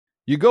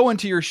You go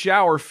into your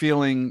shower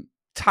feeling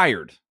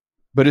tired,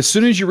 but as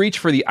soon as you reach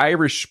for the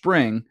Irish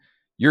Spring,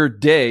 your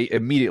day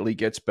immediately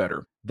gets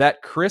better.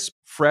 That crisp,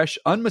 fresh,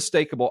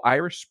 unmistakable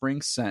Irish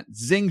Spring scent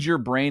zings your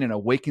brain and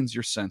awakens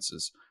your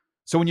senses.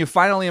 So when you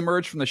finally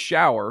emerge from the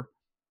shower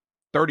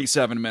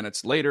 37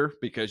 minutes later,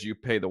 because you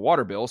pay the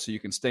water bill so you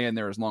can stay in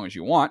there as long as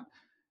you want,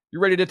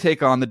 you're ready to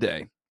take on the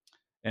day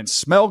and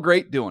smell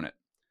great doing it.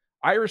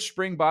 Irish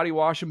Spring Body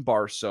Wash and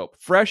Bar Soap.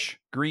 Fresh,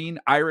 green,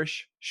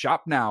 Irish.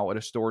 Shop now at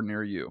a store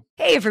near you.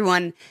 Hey,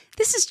 everyone.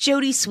 This is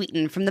Jody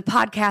Sweeten from the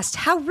podcast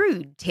How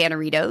Rude,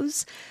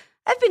 Tanneritos.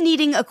 I've been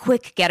needing a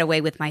quick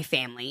getaway with my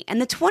family,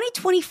 and the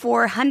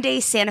 2024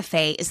 Hyundai Santa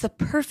Fe is the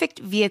perfect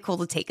vehicle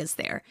to take us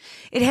there.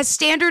 It has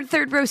standard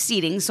third-row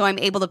seating, so I'm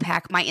able to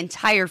pack my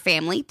entire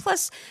family,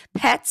 plus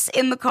pets,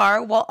 in the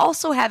car, while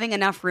also having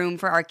enough room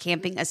for our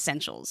camping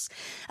essentials.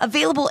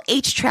 Available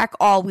H-Track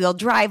all-wheel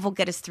drive will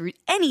get us through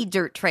any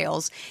dirt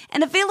trails,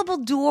 and available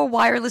dual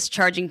wireless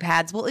charging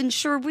pads will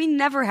ensure we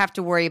never have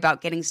to worry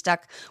about getting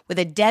stuck with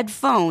a dead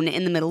phone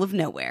in the middle of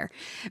nowhere.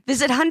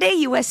 Visit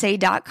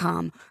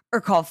HyundaiUSA.com or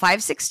call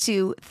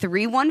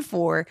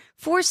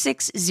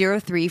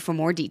 562-314-4603 for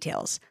more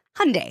details.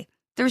 Hyundai,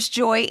 there's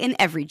joy in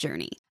every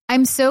journey.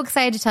 I'm so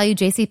excited to tell you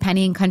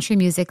JCPenney and country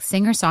music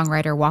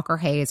singer-songwriter Walker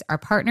Hayes are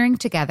partnering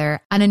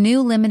together on a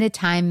new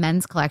limited-time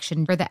men's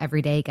collection for the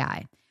everyday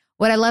guy.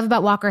 What I love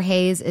about Walker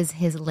Hayes is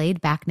his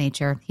laid-back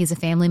nature. He's a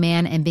family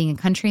man, and being a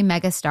country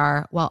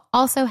megastar while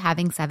also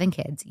having 7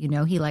 kids, you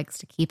know he likes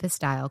to keep his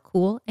style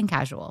cool and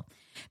casual.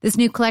 This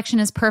new collection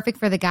is perfect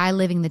for the guy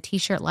living the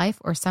t-shirt life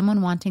or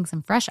someone wanting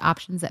some fresh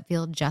options that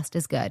feel just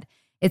as good.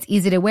 It's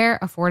easy to wear,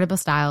 affordable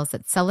styles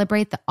that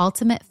celebrate the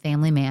ultimate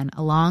family man,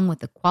 along with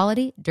the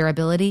quality,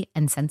 durability,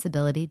 and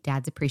sensibility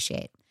dads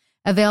appreciate.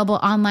 Available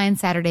online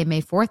Saturday,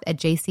 May 4th at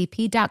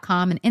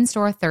jcp.com and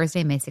in-store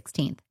Thursday, May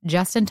 16th.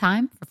 Just in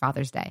time for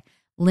Father's Day.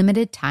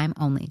 Limited time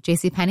only.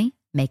 JCPenney,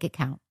 make it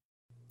count.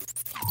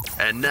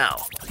 And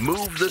now,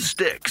 Move the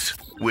Sticks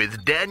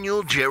with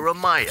Daniel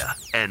Jeremiah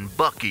and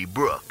Bucky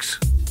Brooks.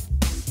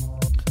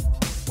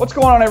 What's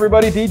going on,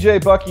 everybody?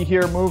 DJ Bucky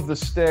here, Move the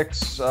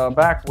Sticks,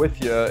 back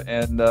with you.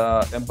 And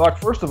Buck,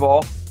 first of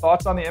all,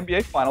 thoughts on the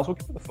NBA Finals? We'll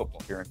get to the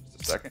football here in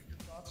just a second.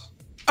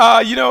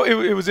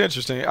 It was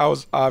interesting. I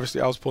was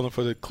pulling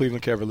for the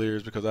Cleveland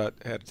Cavaliers because I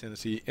had a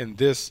tendency in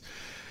this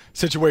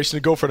situation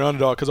to go for the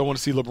underdog because I want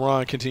to see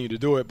LeBron continue to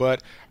do it.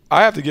 But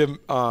I have to give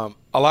a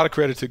lot of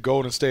credit to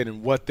Golden State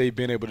and what they've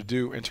been able to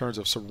do in terms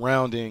of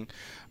surrounding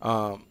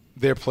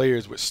their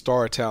players with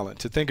star talent.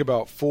 To think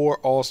about 4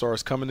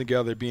 All-Stars coming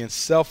together, being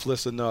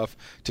selfless enough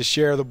to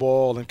share the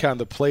ball and kind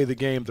of play the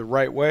game the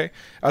right way.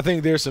 I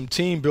think there's some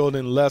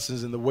team-building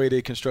lessons in the way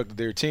they constructed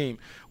their team.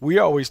 We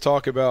always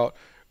talk about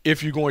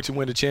if you're going to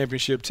win a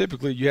championship,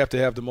 typically you have to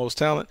have the most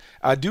talent.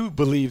 I do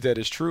believe that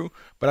is true,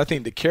 but I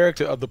think the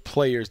character of the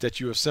players that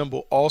you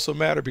assemble also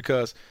matter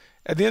because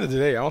at the end of the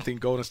day, I don't think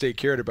Golden State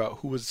cared about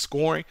who was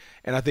scoring,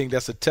 and I think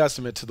that's a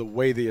testament to the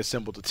way they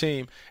assembled the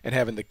team and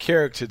having the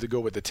character to go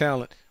with the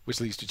talent,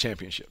 which leads to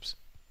championships.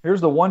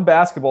 Here's the one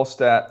basketball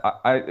stat.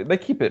 They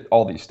keep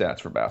all these stats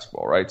for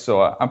basketball, right?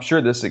 So I'm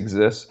sure this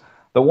exists.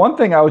 The one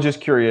thing I was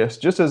just curious,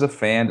 just as a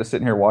fan, just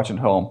sitting here watching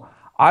home,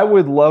 I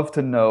would love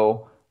to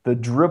know the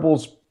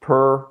dribbles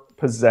per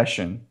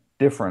possession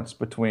difference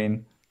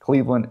between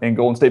Cleveland and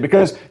Golden State,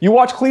 because you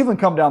watch Cleveland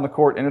come down the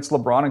court and it's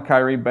LeBron and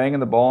Kyrie banging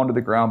the ball into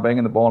the ground,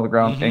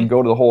 and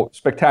go to the whole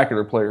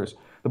spectacular players.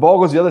 The ball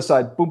goes the other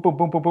side, boom, boom,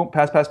 boom, boom, boom,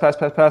 pass,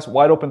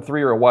 wide open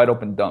 3 or a wide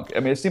open dunk. I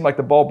mean, it seemed like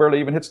the ball barely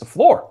even hits the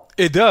floor.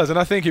 It does, and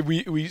I think if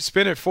we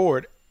spin it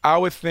forward, I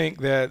would think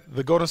that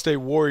the Golden State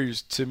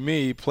Warriors, to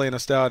me, play in a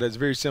style that's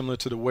very similar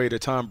to the way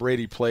that Tom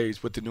Brady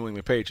plays with the New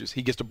England Patriots.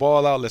 He gets the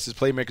ball out, lets his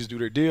playmakers do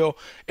their deal.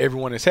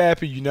 Everyone is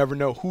happy. You never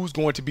know who's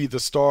going to be the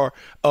star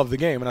of the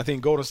game. And I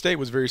think Golden State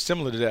was very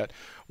similar to that.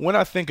 When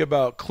I think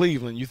about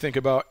Cleveland, you think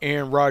about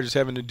Aaron Rodgers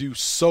having to do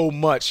so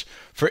much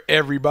for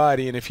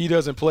everybody. And if he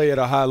doesn't play at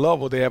a high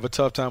level, they have a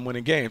tough time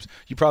winning games.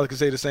 You probably could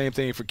say the same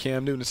thing for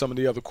Cam Newton and some of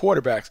the other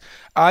quarterbacks.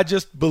 I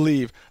just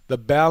believe the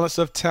balance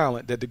of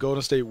talent that the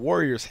Golden State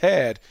Warriors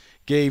had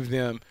gave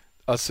them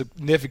a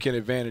significant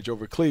advantage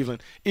over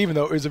Cleveland. Even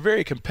though it was a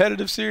very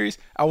competitive series,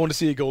 I want to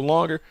see it go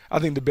longer. I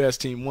think the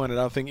best team won it. I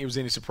don't think it was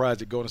any surprise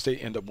that Golden State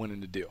ended up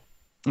winning the deal.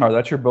 All right,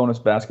 that's your bonus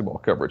basketball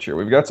coverage here.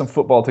 We've got some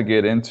football to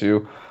get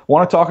into. I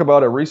want to talk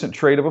about a recent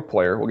trade of a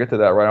player. We'll get to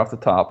that right off the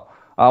top.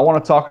 I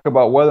want to talk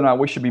about whether or not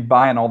we should be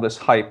buying all this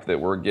hype that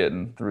we're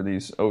getting through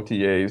these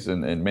OTAs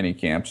and mini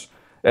camps.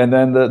 And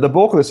then the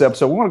bulk of this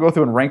episode, we want to go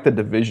through and rank the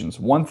divisions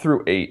 1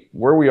 through 8,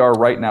 where we are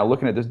right now,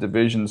 looking at this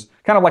divisions,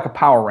 kind of like a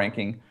power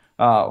ranking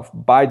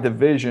by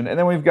division. And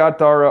then we've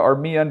got our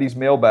MeUndies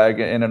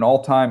mailbag and an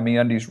all-time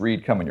MeUndies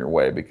read coming your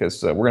way,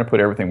 because we're going to put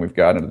everything we've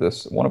got into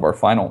this. Might be one of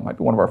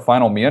our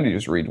final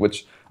MeUndies reads,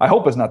 which I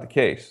hope is not the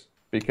case,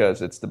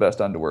 because it's the best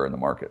underwear in the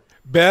market.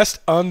 Best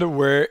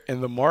underwear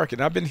in the market.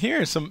 And I've been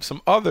hearing some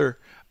other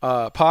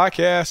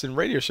podcasts and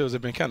radio shows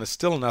have been kind of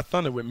stealing our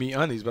thunder with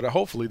MeUndies, but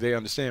hopefully they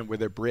understand where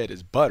their bread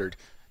is buttered.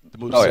 The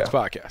Move the Sticks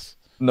podcast.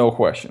 No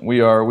question.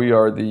 We are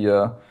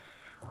the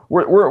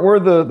we're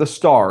the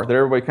star that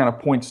everybody kind of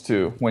points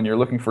to when you're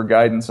looking for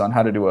guidance on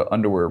how to do an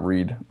underwear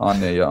read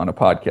on a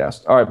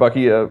podcast. All right,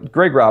 Bucky.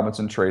 Greg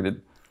Robinson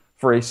traded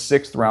for a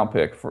 6th round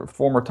pick, for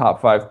former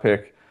top 5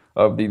 pick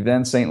of the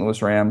then St.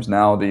 Louis Rams,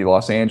 now the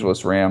Los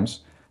Angeles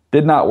Rams.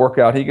 Did not work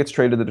out. He gets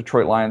traded to the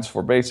Detroit Lions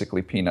for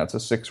basically peanuts, a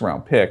 6th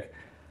round pick.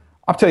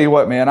 I'll tell you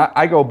what, man.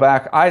 I go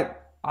back.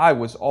 I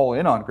was all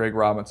in on Greg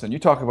Robinson. You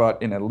talk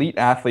about an elite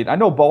athlete. I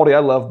know Baldy. I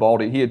love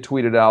Baldy. He had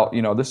tweeted out,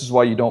 this is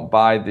why you don't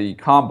buy the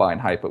combine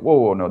hype. But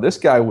whoa, no, this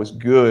guy was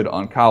good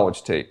on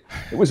college tape.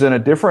 It was in a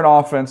different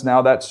offense.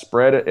 Now that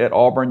spread at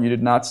Auburn, you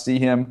did not see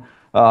him.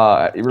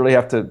 You really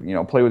have to,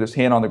 play with his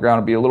hand on the ground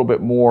and be a little bit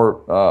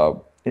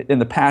more in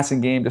the passing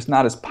game, just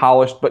not as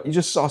polished. But you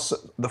just saw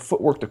the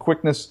footwork, the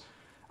quickness.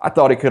 I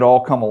thought it could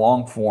all come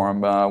along for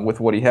him with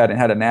what he had, and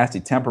had a nasty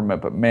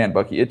temperament. But man,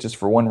 Bucky, it just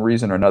for one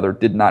reason or another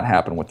did not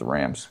happen with the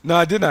Rams. No,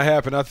 it did not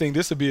happen. I think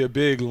this would be a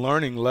big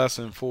learning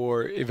lesson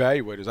for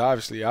evaluators.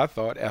 Obviously, I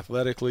thought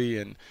athletically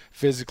and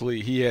physically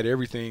he had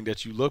everything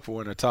that you look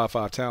for in a top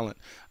 5 talent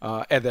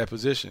at that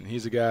position.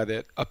 He's a guy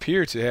that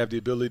appeared to have the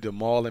ability to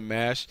maul and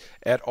mash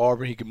at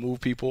Auburn. He could move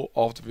people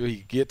off the field. He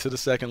could get to the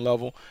second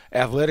level.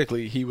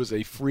 Athletically, he was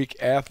a freak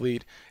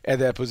athlete at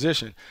that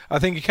position. I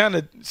think it kind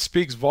of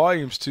speaks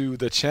volumes to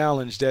the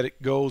challenge that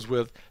it goes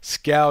with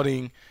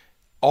scouting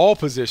all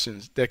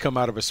positions that come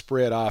out of a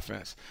spread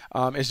offense.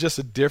 It's just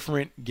a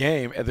different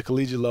game at the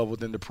collegiate level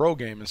than the pro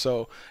game. And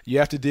so you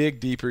have to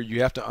dig deeper.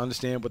 You have to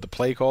understand what the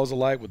play calls are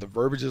like, what the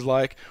verbiage is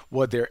like,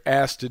 what they're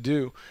asked to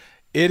do.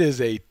 It is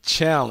a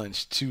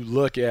challenge to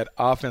look at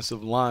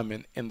offensive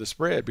linemen in the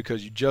spread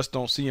because you just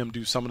don't see them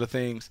do some of the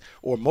things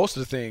or most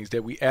of the things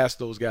that we ask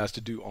those guys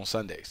to do on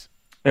Sundays.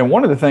 And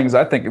one of the things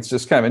I think it's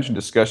just kind of interesting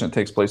discussion that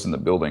takes place in the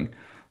building.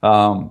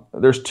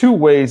 There's 2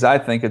 ways I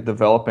think of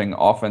developing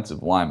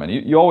offensive linemen.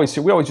 We always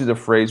use the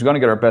phrase, we want to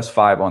get our best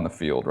 5 on the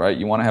field, right?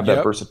 You want to have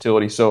that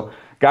versatility. So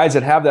guys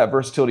that have that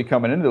versatility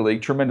coming into the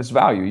league, tremendous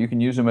value. You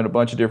can use them in a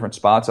bunch of different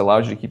spots. It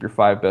allows you to keep your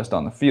 5 best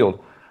on the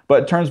field.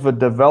 But in terms of a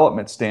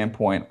development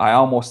standpoint, I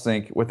almost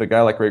think with a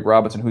guy like Greg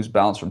Robinson who's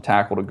bounced from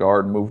tackle to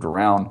guard and moved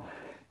around,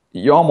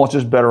 you're almost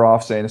just better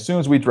off saying as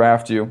soon as we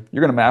draft you,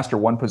 you're going to master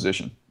one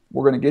position.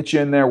 We're going to get you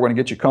in there. We're going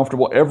to get you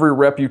comfortable. Every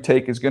rep you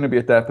take is going to be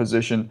at that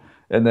position,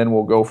 and then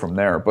we'll go from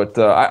there. But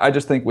I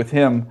just think with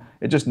him,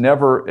 it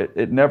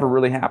never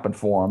really happened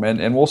for him.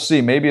 And we'll see.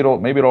 Maybe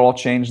it'll all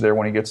change there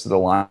when he gets to the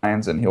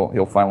Lions, and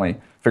he'll finally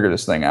figure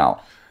this thing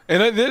out.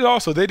 And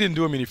they didn't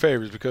do him any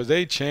favors because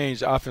they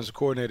changed offensive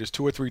coordinators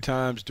 2 or 3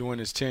 times during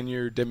his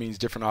tenure. That means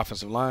different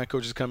offensive line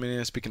coaches coming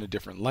in, speaking a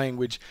different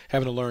language,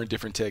 having to learn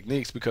different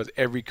techniques because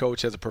every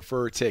coach has a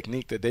preferred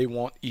technique that they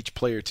want each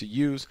player to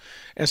use.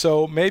 And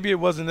so maybe it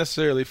wasn't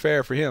necessarily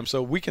fair for him.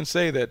 So we can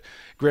say that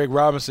Greg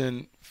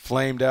Robinson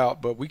flamed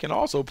out, but we can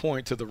also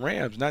point to the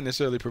Rams not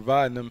necessarily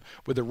providing them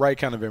with the right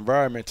kind of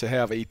environment to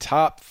have a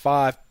top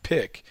 5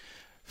 pick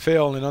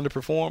fail and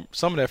underperform.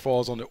 Some of that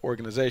falls on the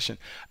organization.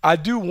 I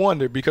do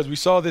wonder, because we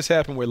saw this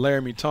happen with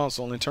Laramie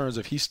Tunsil in terms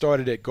of he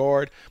started at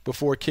guard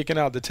before kicking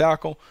out the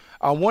tackle.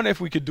 I wonder if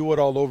we could do it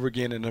all over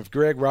again, and if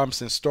Greg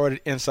Robinson started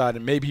inside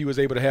and maybe he was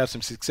able to have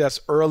some success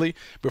early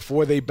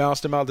before they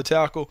bounced him out the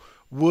tackle,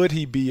 would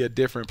he be a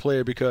different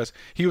player? Because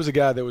he was a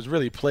guy that was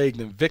really plagued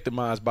and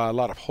victimized by a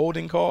lot of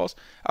holding calls.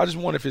 I just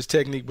wonder if his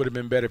technique would have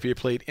been better if he had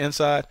played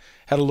inside,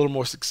 had a little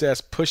more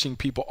success pushing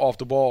people off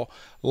the ball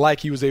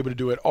like he was able to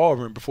do at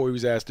Auburn before he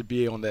was asked to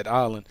be on that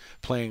island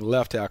playing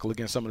left tackle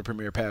against some of the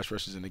premier pass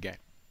rushers in the game.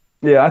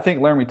 Yeah, I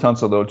think Laramie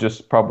Tunsil, though,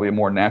 just probably a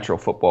more natural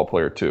football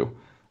player, too.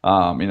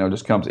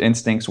 Just comes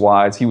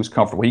instincts-wise. He was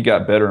comfortable. He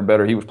got better and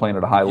better. He was playing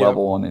at a high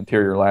level on the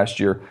interior last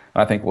year.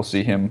 I think we'll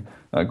see him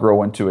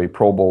grow into a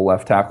Pro Bowl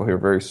left tackle here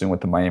very soon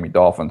with the Miami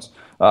Dolphins.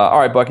 All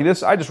right, Bucky,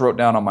 I just wrote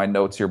down on my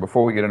notes here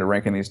before we get into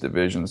ranking these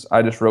divisions.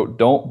 I just wrote,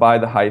 don't buy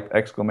the hype,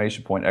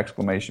 exclamation point,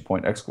 exclamation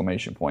point,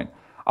 exclamation point.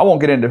 I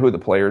won't get into who the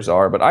players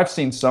are, but I've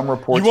seen some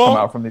reports come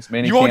out from these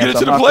mini camps. You won't get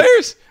into the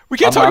players? We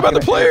can't talk about the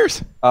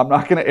players. I'm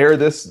not going to air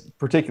this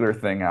particular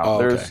thing out.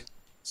 Oh, okay.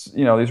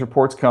 These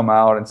reports come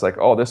out, and it's like,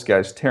 oh, this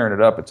guy's tearing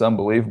it up. It's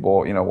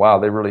unbelievable. Wow,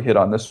 they really hit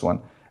on this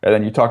one. And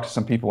then you talk to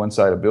some people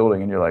inside a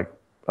building, and you're like,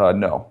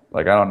 no.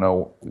 Like, I don't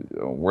know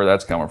where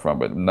that's coming from,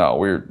 but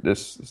no,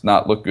 this does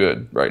not look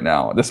good right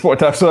now at this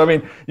point in time. So,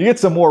 you get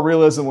some more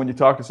realism when you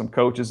talk to some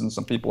coaches and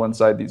some people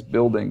inside these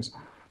buildings.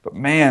 But,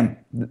 man,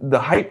 the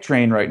hype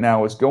train right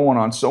now is going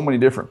on so many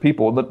different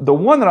people. The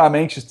one that I'm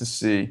anxious to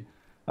see,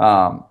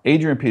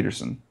 Adrian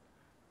Peterson.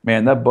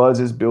 Man, that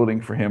buzz is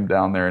building for him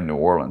down there in New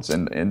Orleans.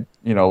 And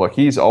look,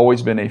 he's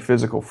always been a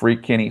physical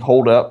freak. Can he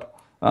hold up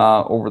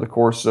over the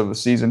course of the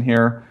season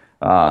here?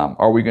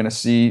 Are we going to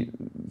see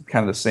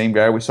kind of the same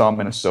guy we saw in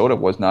Minnesota?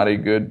 Was not a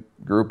good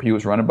group he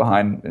was running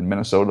behind in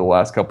Minnesota the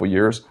last couple of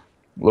years.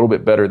 A little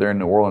bit better there in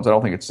New Orleans. I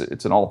don't think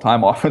it's an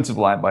all-time offensive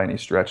line by any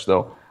stretch,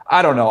 though.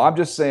 I don't know. I'm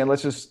just saying,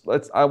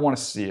 I want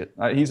to see it.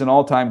 He's an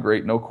all-time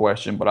great, no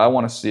question, but I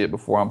want to see it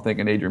before I'm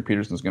thinking Adrian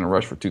Peterson's going to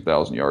rush for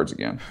 2,000 yards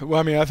again. Well,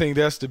 I mean, I think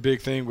that's the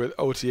big thing with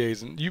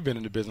OTAs, and you've been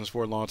in the business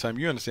for a long time.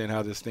 You understand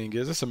how this thing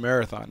is. It's a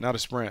marathon, not a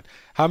sprint.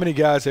 How many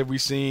guys have we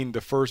seen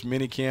the first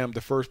minicamp,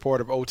 the first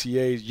part of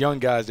OTAs, young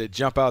guys that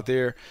jump out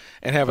there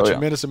and have a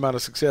tremendous amount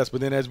of success,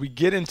 but then as we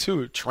get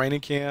into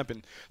training camp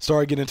and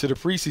start getting into the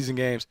preseason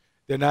games,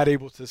 they're not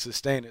able to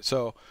sustain it.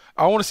 So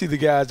I want to see the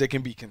guys that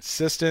can be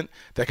consistent,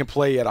 that can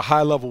play at a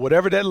high level,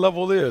 whatever that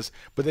level is,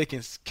 but they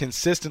can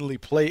consistently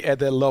play at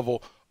that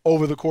level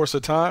over the course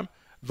of time.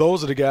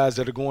 Those are the guys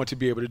that are going to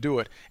be able to do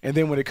it. And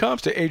then when it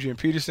comes to Adrian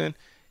Peterson,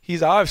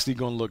 he's obviously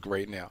going to look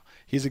great now.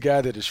 He's a guy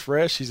that is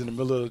fresh. He's in the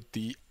middle of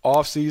the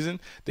offseason.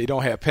 They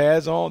don't have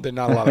pads on. There's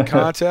not a lot of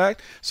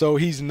contact. So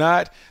he's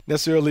not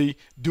necessarily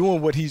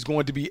doing what he's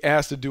going to be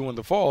asked to do in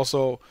the fall.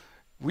 So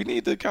we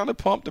need to kind of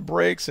pump the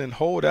brakes and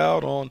hold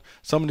out on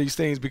some of these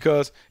things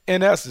because,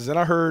 in essence, and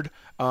I heard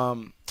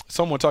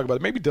someone talk about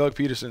it, maybe Doug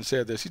Peterson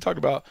said this. He talked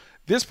about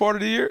this part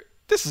of the year,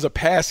 this is a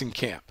passing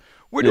camp.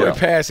 We're doing a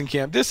passing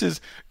camp. This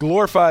is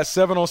glorified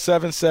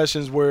 7-on-7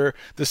 sessions where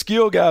the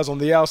skill guys on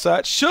the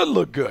outside should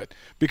look good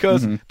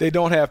because they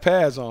don't have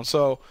pads on.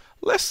 So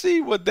let's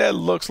see what that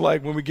looks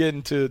like when we get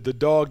into the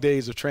dog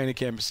days of training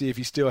camp and see if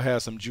he still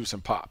has some juice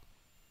and pop.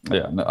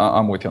 Yeah, no,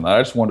 I'm with you on that.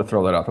 I just wanted to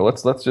throw that out there.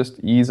 Let's just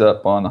ease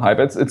up on the hype.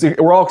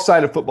 We're all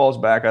excited. Football's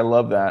back. I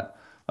love that.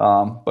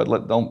 But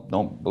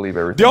don't believe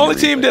everything. The only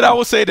team that I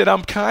will say that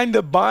I'm kind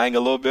of buying a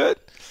little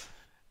bit,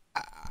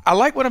 I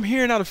like what I'm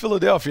hearing out of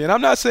Philadelphia. And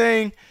I'm not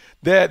saying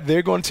that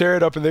they're going to tear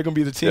it up and they're going to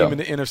be the team in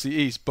the NFC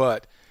East.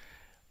 But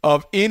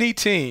of any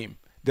team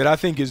that I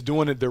think is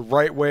doing it the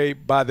right way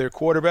by their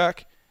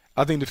quarterback,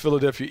 I think the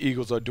Philadelphia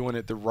Eagles are doing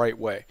it the right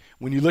way.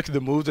 When you look at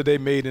the moves that they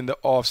made in the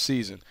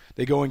offseason,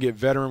 they go and get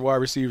veteran wide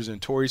receivers in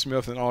Torrey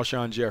Smith and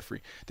Alshon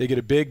Jeffrey. They get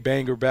a big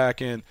banger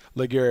back in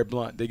LeGarrette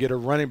Blount. They get a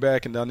running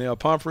back in Donnell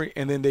Pumphrey,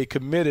 and then they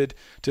committed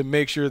to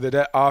make sure that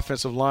that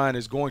offensive line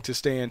is going to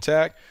stay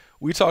intact.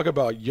 We talk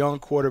about young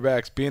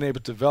quarterbacks being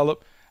able to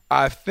develop.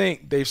 I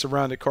think they've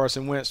surrounded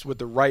Carson Wentz with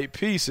the right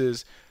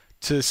pieces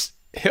to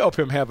help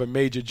him have a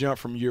major jump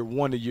from year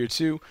 1 to year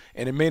 2.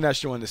 And it may not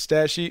show on the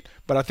stat sheet,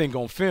 but I think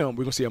on film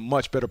we're going to see a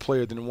much better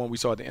player than the one we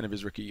saw at the end of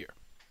his rookie year.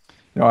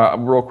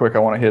 Real quick, I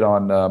want to hit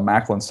on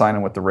Macklin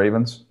signing with the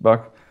Ravens,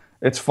 Buck.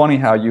 It's funny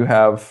how you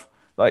have,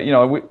 we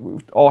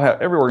all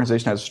have, every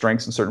organization has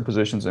strengths in certain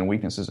positions and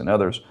weaknesses in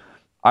others.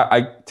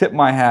 I tip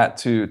my hat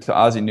to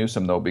Ozzie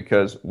Newsome, though,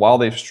 because while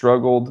they've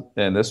struggled,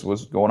 and this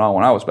was going on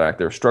when I was back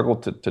there,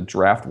 struggled to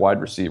draft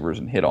wide receivers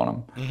and hit on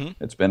them.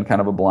 Mm-hmm. It's been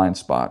kind of a blind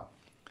spot.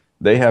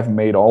 They have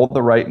made all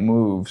the right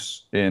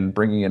moves in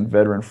bringing in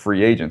veteran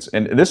free agents.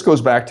 And this goes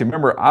back to,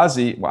 remember,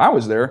 Ozzie, when I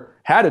was there,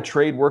 had a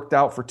trade worked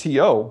out for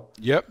T.O.,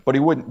 but he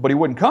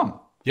wouldn't come.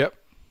 Yep.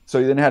 So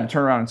he then had to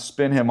turn around and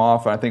spin him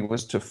off, and I think it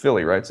was to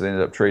Philly, right? So they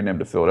ended up trading him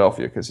to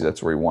Philadelphia because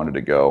that's where he wanted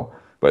to go.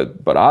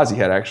 But Ozzie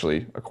had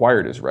actually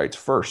acquired his rights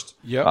first.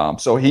 Yep.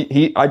 So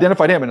he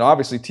identified him, and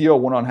obviously T.O.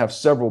 went on to have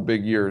several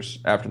big years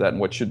after that in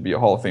what should be a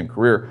Hall of Fame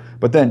career.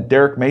 But then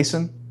Derek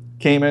Mason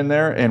came in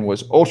there and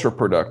was ultra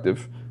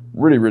productive.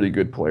 Really, really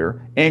good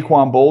player.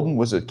 Anquan Bolden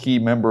was a key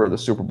member of the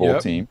Super Bowl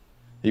team.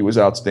 He was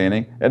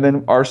outstanding. And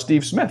then our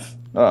Steve Smith,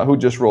 who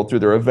just rolled through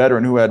there, a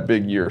veteran who had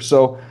big years.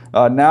 So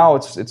now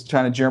it's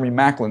kind of Jeremy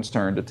Macklin's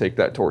turn to take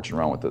that torch and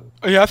run with it.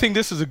 Yeah, I think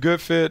this is a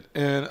good fit,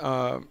 and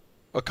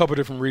a couple of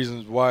different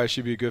reasons why it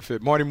should be a good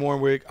fit. Marty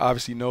Mornwig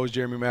obviously knows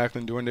Jeremy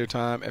Maclin during their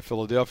time at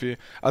Philadelphia.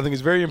 I think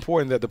it's very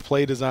important that the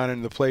play designer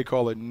and the play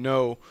caller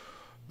know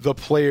the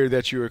player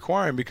that you're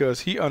acquiring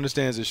because he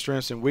understands his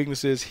strengths and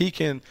weaknesses. He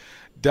can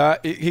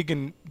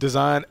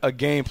design a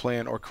game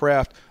plan or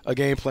craft a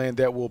game plan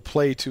that will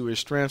play to his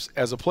strengths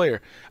as a player.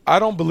 I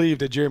don't believe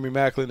that Jeremy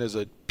Maclin is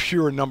a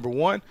pure number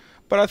one,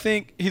 but I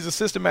think he's a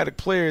systematic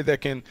player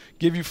that can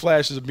give you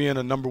flashes of being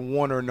a number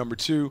one or a number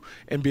two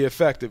and be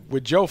effective.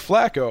 With Joe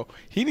Flacco,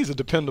 he needs a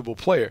dependable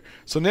player.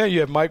 So now you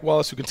have Mike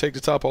Wallace who can take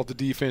the top off the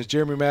defense.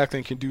 Jeremy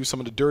Maclin can do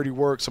some of the dirty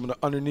work, some of the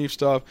underneath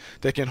stuff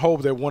that can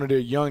hope that one of their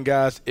young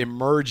guys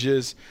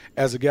emerges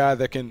as a guy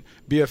that can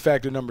be a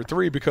factor number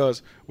three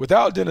because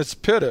without Dennis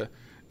Pitta,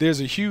 there's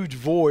a huge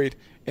void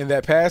in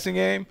that passing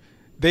game.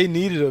 They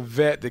needed a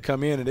vet to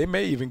come in, and they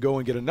may even go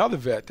and get another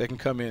vet that can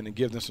come in and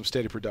give them some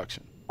steady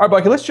production. All right,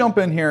 Bucky, let's jump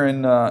in here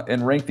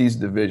and rank these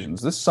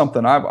divisions. This is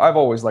something I've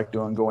always liked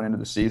doing going into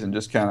the season,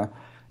 just kind of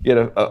get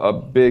a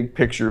big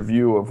picture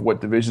view of what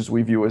divisions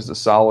we view as the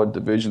solid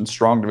divisions,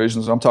 strong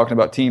divisions. I'm talking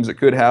about teams that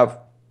could have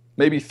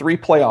maybe 3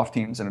 playoff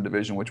teams in a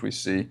division, which we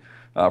see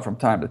from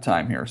time to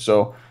time here.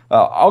 So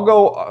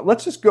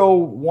let's just go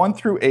 1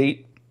 through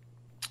 8.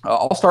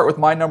 I'll start with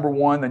my number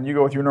 1, then you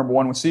go with your number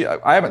 1. We'll see.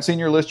 I haven't seen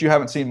your list. You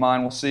haven't seen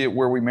mine. We'll see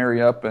where we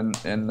marry up and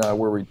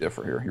where we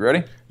differ here. You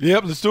ready?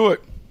 Yep, let's do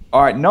it.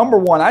 All right, number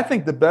 1. I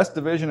think the best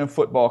division in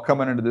football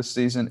coming into this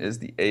season is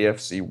the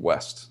AFC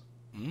West.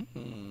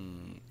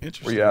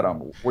 Interesting. Where you at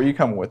on? Where you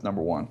coming with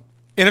number 1?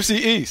 NFC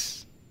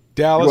East.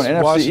 Dallas,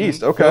 NFC Washington,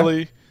 East. Okay.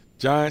 Philly,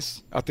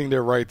 Giants. I think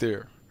they're right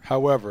there.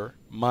 However,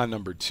 my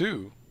number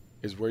 2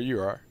 is where you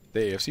are. the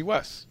AFC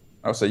West.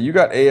 Oh, so you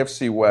got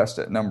AFC West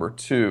at number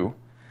 2,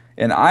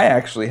 and I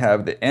actually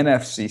have the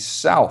NFC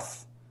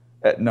South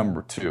at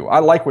number 2. I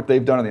like what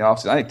they've done in the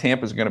offseason. I think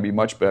Tampa's going to be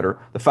much better.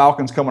 The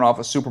Falcons coming off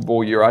a Super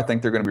Bowl year, I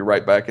think they're going to be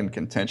right back in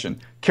contention.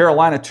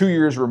 Carolina 2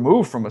 years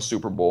removed from a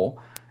Super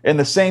Bowl. And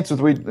the Saints,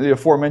 with the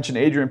aforementioned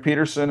Adrian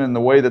Peterson and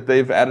the way that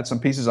they've added some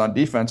pieces on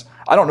defense,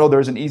 I don't know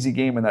there's an easy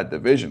game in that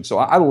division. So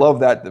I love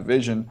that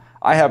division.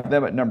 I have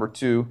them at number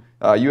 2.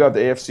 You have the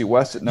AFC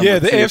West at number 2. Yeah,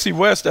 the AFC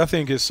West, I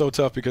think, is so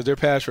tough because their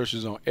pass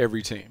rushers on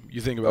every team. You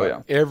think about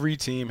it. Every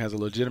team has a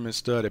legitimate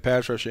stud at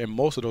pass rusher, and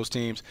most of those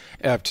teams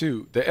have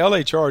 2. The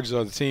L.A. Chargers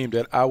are the team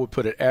that I would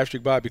put an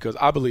asterisk by because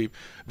I believe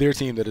they're a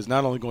team that is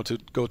not only going to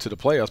go to the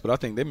playoffs, but I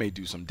think they may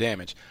do some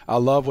damage. I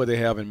love what they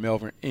have in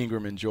Melvin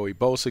Ingram and Joey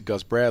Bosa.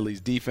 Gus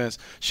Bradley's defense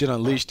should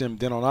unleash them.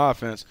 Then on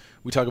offense,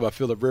 we talk about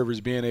Phillip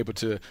Rivers being able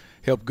to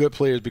help good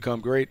players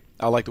become great.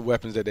 I like the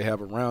weapons that they have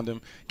around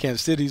them.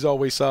 Kansas City's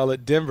always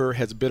solid. Denver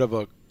has a bit of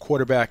a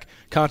quarterback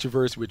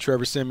controversy with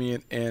Trevor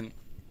Siemian and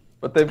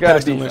but they've got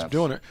Paxton a defense. Lynch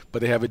doing it,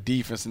 but they have a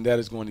defense, and that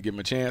is going to give them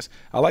a chance.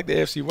 I like the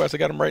AFC West. I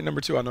got them right number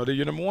 2. I know they're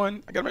your number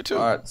 1. I got them at 2.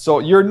 All right, so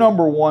your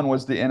number 1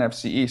 was the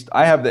NFC East.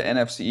 I have the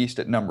NFC East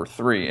at number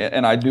 3,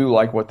 and I do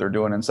like what they're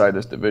doing inside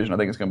this division. I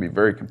think it's going to be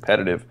very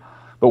competitive.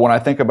 But when I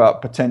think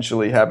about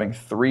potentially having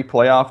 3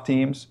 playoff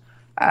teams,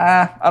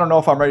 I don't know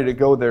if I'm ready to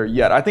go there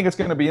yet. I think it's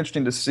going to be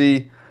interesting to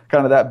see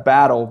kind of that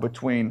battle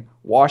between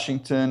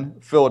Washington,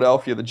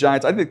 Philadelphia, the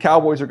Giants. I think the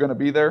Cowboys are going to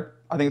be there.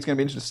 I think it's going to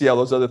be interesting to see how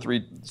those other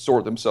 3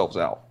 sort themselves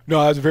out.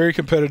 No, it's a very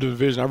competitive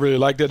division. I really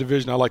like that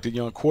division. I like the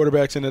young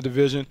quarterbacks in that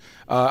division.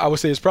 I would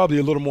say it's probably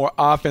a little more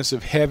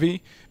offensive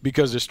heavy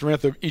because the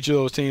strength of each of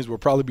those teams will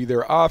probably be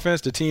their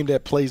offense. The team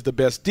that plays the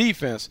best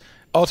defense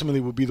ultimately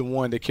will be the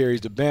one that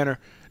carries the banner.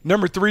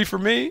 Number 3 for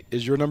me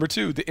is your number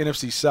 2, the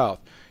NFC South.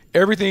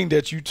 Everything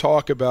that you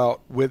talk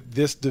about with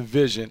this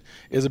division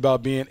is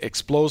about being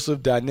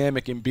explosive,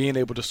 dynamic, and being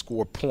able to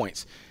score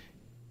points.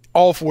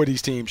 All 4 of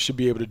these teams should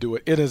be able to do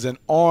it. It is an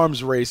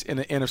arms race in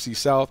the NFC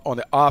South on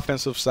the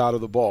offensive side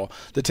of the ball.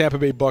 The Tampa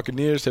Bay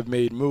Buccaneers have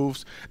made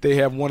moves. They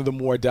have one of the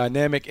more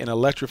dynamic and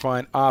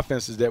electrifying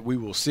offenses that we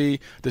will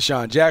see.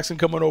 Deshaun Jackson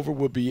coming over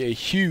will be a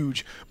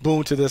huge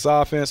boon to this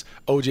offense.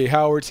 O.J.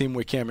 Howard, team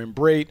with Cameron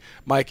Brate.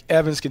 Mike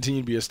Evans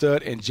continue to be a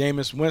stud. And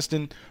Jameis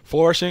Winston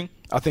flourishing.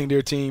 I think they're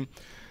a team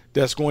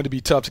that's going to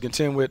be tough to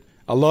contend with.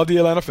 I love the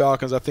Atlanta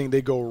Falcons. I think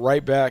they go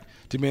right back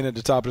to being at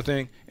the top of the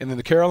thing. And then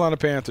the Carolina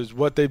Panthers,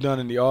 what they've done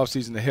in the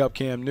offseason to help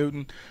Cam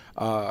Newton,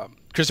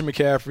 Christian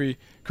McCaffrey,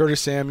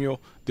 Curtis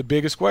Samuel. The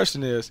biggest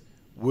question is,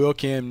 will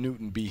Cam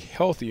Newton be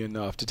healthy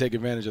enough to take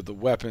advantage of the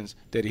weapons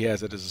that he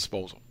has at his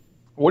disposal?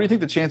 What do you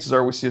think the chances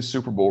are we see a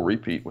Super Bowl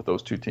repeat with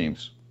those 2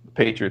 teams? The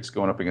Patriots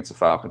going up against the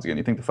Falcons again.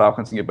 You think the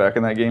Falcons can get back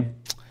in that game?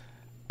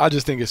 I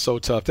just think it's so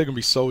tough. They're going to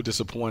be so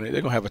disappointed.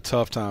 They're going to have a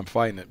tough time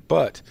fighting it.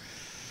 But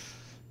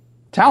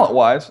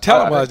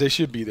Talent-wise, they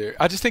should be there.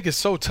 I just think it's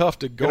so tough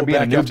to go be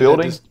back in a new after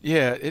building.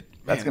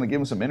 That's going to give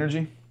them some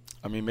energy.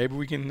 I mean, maybe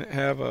we can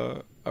have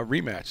a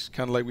rematch,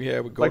 kind of like we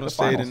had with Golden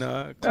State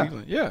and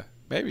Cleveland. Yeah,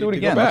 maybe do it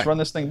again. Let's run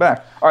this thing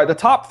back. All right, the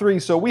top 3.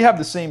 So we have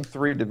the same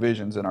 3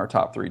 divisions in our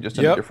top 3, just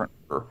in a different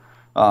order.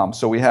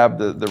 So we have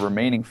the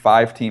remaining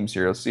 5 teams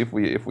here. Let's see if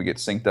we get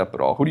synced up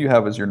at all. Who do you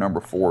have as your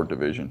number 4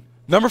 division?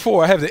 Number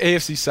 4, I have the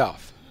AFC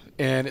South.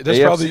 And that's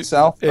AFC probably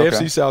South? AFC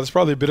Okay. South. It's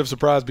probably a bit of a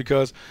surprise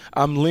because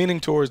I'm leaning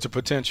towards the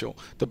potential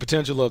of the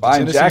Buying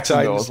Tennessee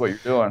Jacksonville Titans, is what you're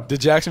doing. the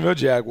Jacksonville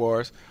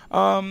Jaguars.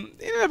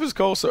 Indianapolis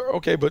Colts are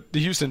okay, but the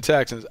Houston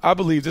Texans. I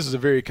believe this is a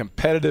very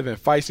competitive and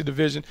feisty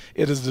division.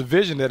 It is a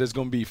division that is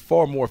going to be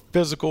far more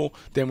physical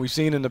than we've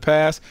seen in the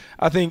past.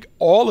 I think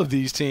all of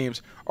these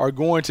teams are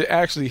going to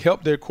actually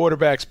help their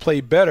quarterbacks play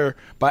better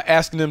by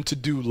asking them to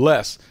do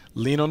less.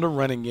 Lean on the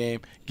running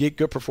game, get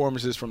good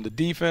performances from the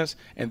defense,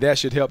 and that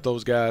should help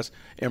those guys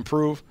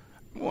improve.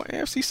 Well,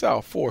 AFC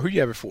South 4. Who do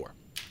you have at 4?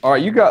 All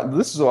right, you got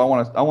this. Is what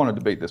I want to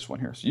debate this one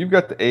here. So you've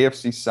got the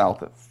AFC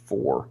South at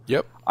 4.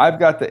 Yep. I've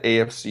got the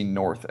AFC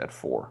North at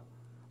 4.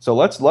 So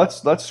let's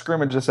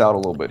scrimmage this out a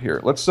little bit here.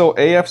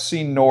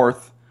 AFC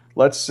North.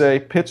 Let's say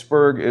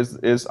Pittsburgh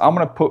is I'm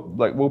going to put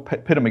we'll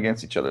pit them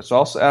against each other. So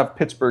I'll have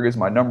Pittsburgh as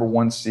my number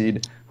 1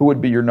 seed. Who would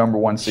be your number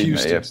 1 seed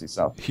Houston. in the AFC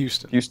South?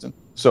 Houston.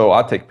 So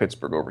I'll take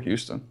Pittsburgh over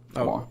Houston.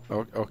 Come on.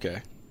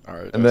 Okay. All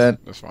right.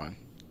 That's fine.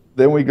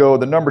 Then we go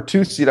the number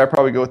 2 seed. I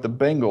probably go with the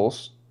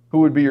Bengals. Who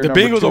would be your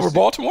number 2 Bengals over seed?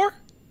 Baltimore?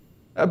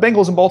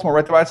 Bengals and Baltimore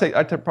right there.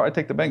 I'd probably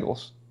take the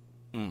Bengals.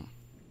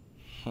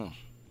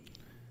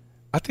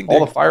 I think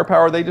all the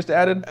firepower they just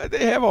added.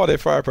 They have all that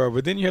firepower,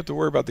 but then you have to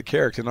worry about the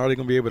character and are they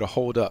going to be able to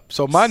hold up?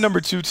 So my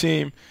number 2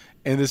 team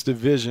in this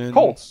division,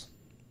 Colts.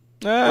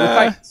 Or the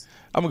Titans.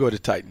 I'm going to go to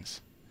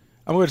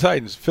the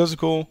Titans.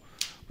 Physical,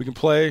 we can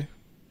play.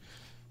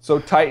 So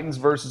Titans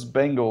versus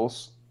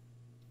Bengals.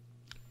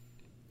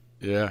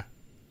 Yeah.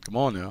 Come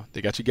on now.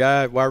 They got your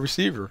guy wide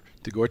receiver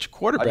to go at your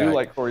quarterback. I do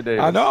like Corey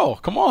Davis. I know.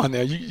 Come on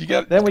now. You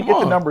got. Then we get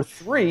to number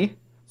 3.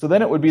 So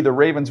then it would be the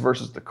Ravens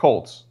versus the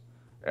Colts.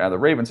 The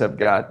Ravens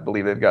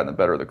believe they've gotten the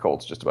better of the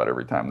Colts just about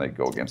every time they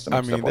go against them.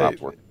 I mean,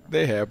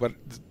 they have, but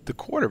the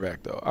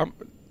quarterback though.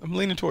 I'm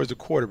leaning towards the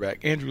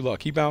quarterback, Andrew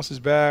Luck. He bounces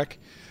back.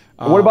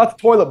 What about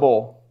the toilet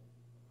bowl?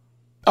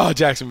 Oh,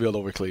 Jacksonville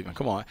over Cleveland.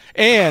 Come on.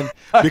 And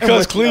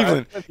because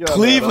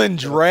Cleveland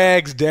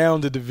drags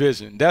down the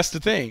division. That's the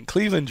thing.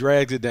 Cleveland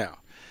drags it down.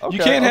 You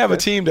can't have a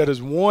team that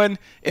is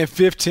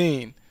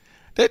 1-15.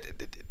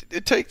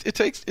 It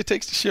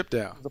takes the ship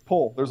down.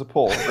 There's a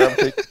pull.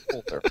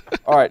 There.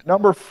 All right,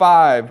 number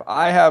 5.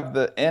 I have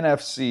the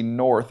NFC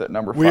North at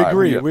number 5.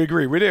 We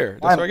agree. We're there.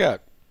 That's what I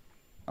got.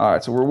 All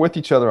right, so we're with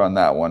each other on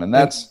that one, and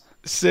that's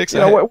 6.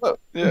 Yeah.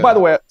 By the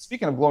way,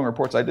 speaking of glowing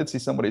reports, I did see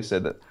somebody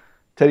said that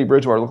Teddy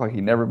Bridgewater looked like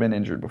he'd never been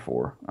injured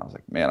before. I was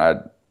like, man,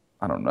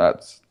 I don't know.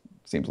 That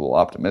seems a little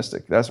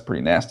optimistic. That's a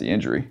pretty nasty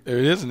injury. It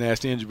is a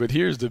nasty injury, but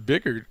here's the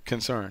bigger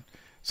concern.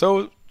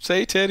 So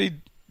say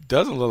Teddy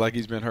doesn't look like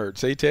he's been hurt.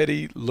 Say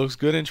Teddy looks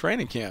good in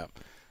training camp.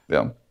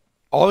 Yeah.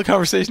 All the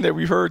conversation that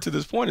we've heard to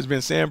this point has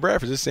been Sam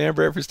Bradford. It's Sam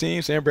Bradford's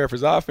team, Sam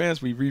Bradford's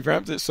offense. We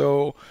revamped it.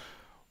 So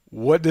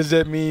what does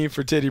that mean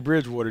for Teddy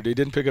Bridgewater? They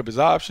didn't pick up his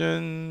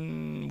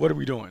option. What are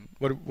we doing?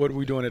 What are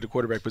we doing at the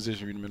quarterback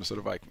position for the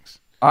Minnesota Vikings?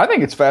 I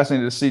think it's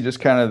fascinating to see just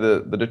kind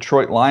of the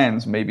Detroit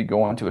Lions maybe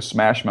go into a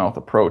smash mouth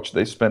approach.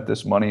 They spent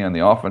this money on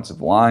the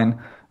offensive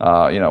line,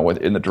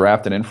 in the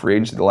draft and in free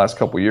agency the last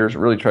couple of years,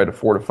 really tried to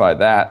fortify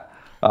that.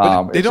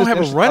 They don't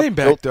have a running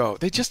back, though.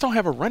 They just don't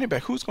have a running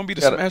back. Who's going to be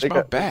the smash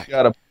mouth back?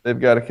 They've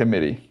got a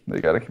committee. They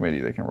got a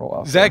committee they can roll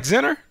out. Zach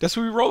Zenner? That's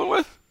who we're rolling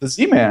with? The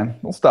Z-Man.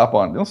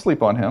 Don't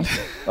sleep on him.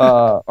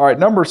 All right,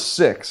 number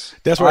 6.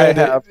 That's where I had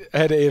the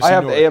AFC North. I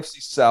have the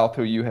AFC South,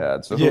 who you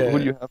had. So who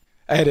do you have?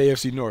 I had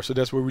AFC North, so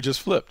that's where we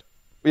just flipped.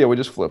 Yeah, we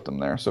just flipped them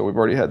there. So we've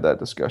already had that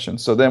discussion.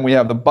 So then we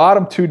have the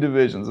bottom 2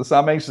 divisions.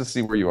 I'm anxious to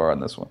see where you are on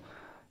this one.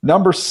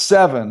 Number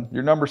 7,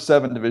 your number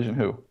 7 division,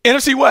 who?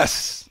 NFC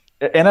West.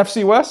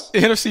 NFC West?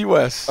 NFC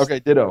West.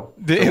 Okay, ditto.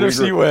 The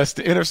NFC West.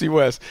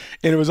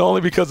 And it was only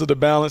because of the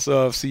balance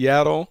of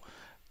Seattle,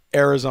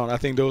 Arizona. I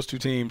think those 2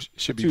 teams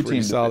should be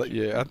pretty solid.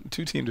 Division. Yeah,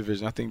 2-team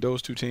division. I think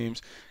those 2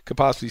 teams could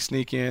possibly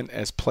sneak in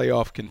as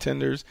playoff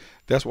contenders.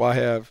 That's why I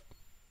have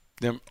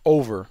them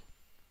over.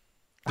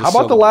 How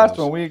about the last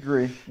one? We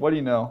agree. What do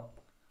you know?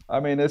 I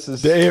mean, this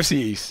is the AFC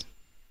East.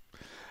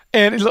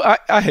 And look,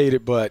 I hate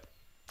it, but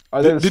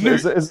are we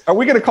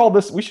going to call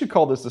this? We should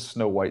call this the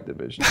Snow White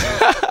division.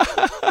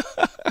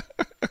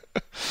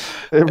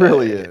 It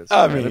really is.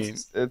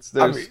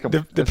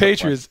 The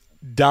Patriots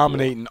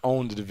dominate and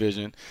own the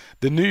division.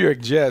 The New York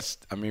Jets,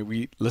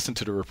 we listen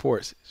to the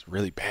reports. It's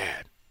really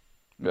bad.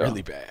 Yeah.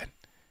 Really bad.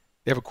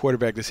 They have a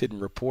quarterback that's hitting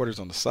reporters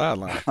on the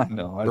sideline. I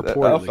know. I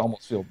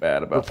almost feel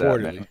bad about that.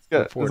 Man.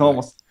 It's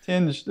almost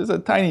tinged. There's a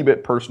tiny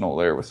bit personal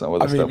there with some of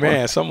the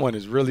stuff. Someone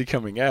is really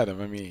coming at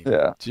him.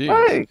 Yeah. Geez.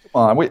 Hey,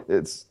 come on.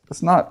 It's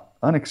not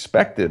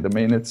unexpected.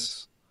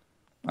 It's.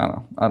 I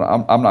don't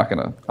know. I'm not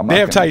gonna. They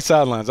have tight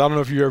sidelines. I don't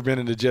know if you've ever been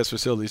in the Jets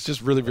facility. It's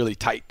just really, really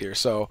tight there.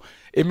 So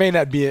it may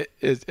not be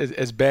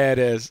as bad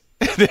as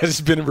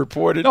has been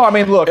reported. No,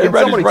 look,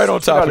 everybody's right on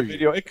top of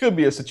you. It could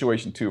be a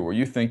situation too where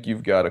you think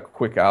you've got a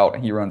quick out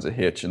and he runs a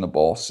hitch and the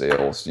ball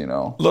sails.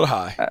 A little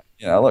high.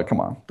 Look, come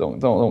on,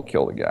 don't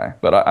kill the guy.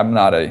 But I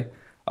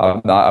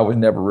was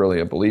never really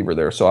a believer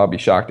there. So I'll be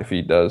shocked if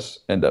he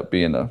does end up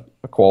being a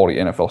quality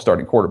NFL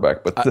starting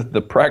quarterback. But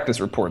the practice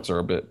reports are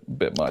a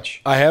bit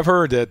much. I have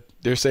heard that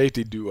their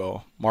safety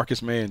duo,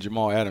 Marcus May and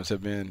Jamal Adams,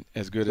 have been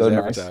as good as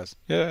advertised.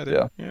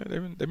 Nice.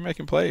 They've been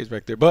making plays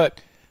back there.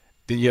 But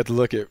then you have to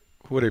look at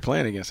who are they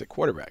playing against at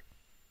quarterback.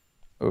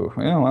 Oh,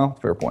 yeah, well,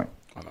 fair point.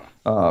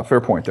 Fair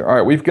point there. All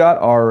right, we've got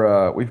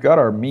our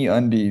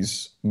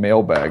MeUndies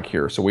mailbag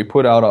here. So we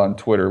put out on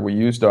Twitter. We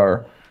used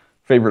our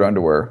favorite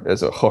underwear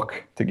as a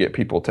hook to get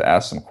people to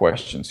ask some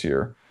questions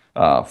here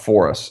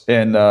for us.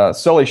 And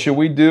Sully, should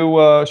we do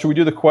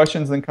the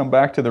questions and then come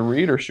back to the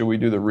read, or should we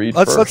do the read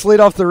first? Let's lead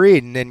off the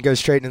read and then go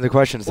straight into the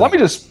questions. Let me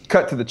just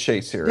cut to the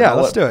chase here. Yeah,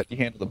 let's do it. You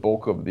handle the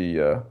bulk of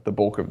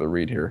the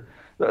read here.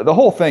 The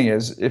whole thing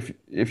is,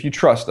 if you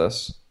trust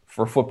us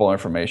for football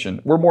information,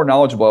 we're more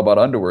knowledgeable about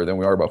underwear than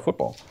we are about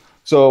football.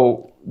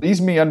 So these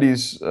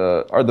MeUndies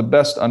are the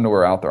best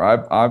underwear out there.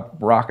 I'm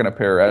rocking a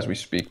pair as we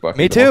speak, Bucky.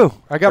 Me too.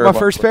 I got my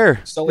first pair.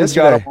 Sully's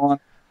got them on.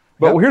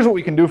 But here's what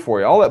we can do for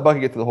you. I'll let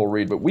Bucky get to the whole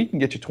read, but we can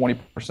get you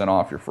 20%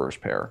 off your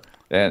first pair.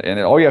 And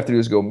all you have to do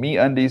is go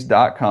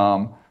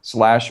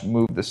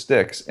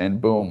MeUndies.com/movethesticks,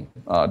 and boom,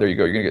 there you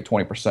go. You're going to get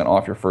 20%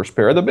 off your first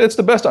pair. It's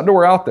the best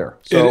underwear out there.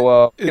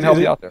 So it can help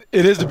you out there.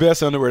 It is the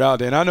best underwear out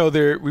there. And I know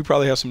we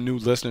probably have some new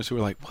listeners who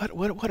are like, what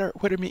are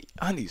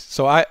MeUndies?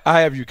 So I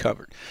have you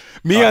covered.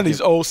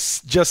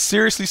 MeUndies, just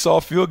seriously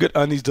soft, feel-good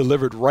undies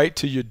delivered right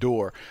to your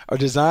door. Are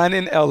designed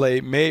in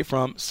L.A., made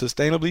from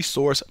sustainably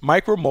sourced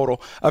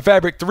micromodal, a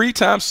fabric 3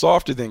 times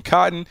softer than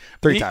cotton.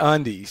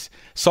 MeUndies,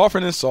 softer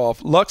than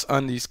soft. Luxe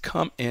undies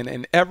come in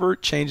an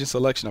ever-changing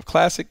selection of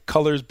classic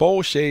colors,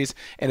 bold shades,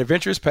 and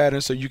adventurous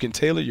patterns so you can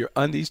tailor your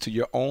undies to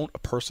your own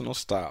personal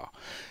style.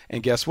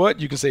 And guess what?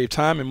 You can save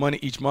time and money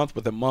each month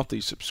with a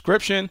monthly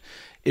subscription.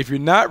 If you're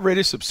not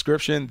ready to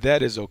subscription,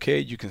 that is okay.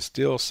 You can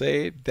still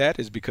save. That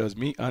is because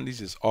MeUndies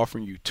is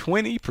offering you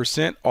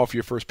 20% off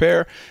your first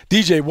pair.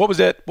 DJ, what was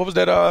that?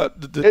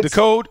 The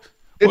code?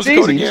 It's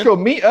easy. Just go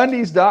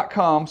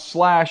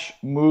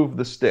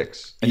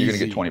meetundies.com/movethesticks, and you're going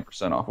to get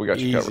 20% off. We got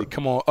you covered.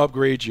 Come on,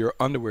 upgrade your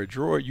underwear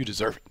drawer. You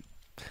deserve it.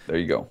 There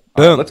you go.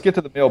 Boom. Let's get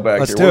to the mailbag.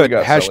 Let's here. do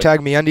it. Hashtag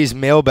MeUndies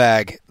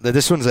mailbag.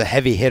 This one's a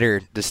heavy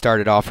hitter to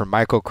start it off from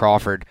Michael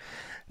Crawford.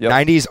 Yep.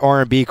 90s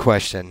R&B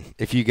question.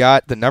 If you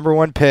got the number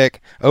one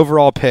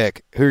overall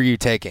pick, who are you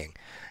taking?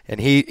 And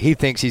he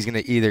thinks he's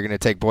either going to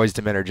take Boyz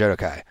II Men or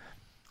Jodeci.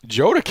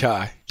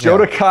 Jodeci.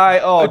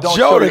 Oh, don't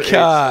Jodeci.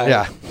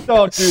 Yeah.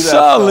 Don't do that.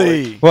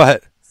 Sully.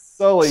 What?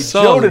 Sully.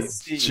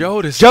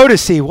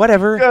 Jodeci.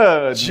 Whatever.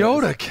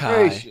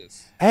 Jodeci.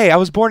 Hey, I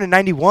was born in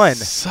 91.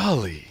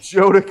 Sully.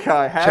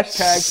 Jodeci.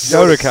 Hashtag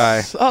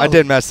Jodeci. Sully. I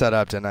did mess that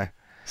up, didn't I?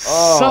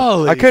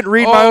 Sully. I couldn't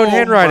read my own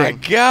handwriting. Oh,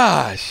 my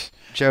gosh.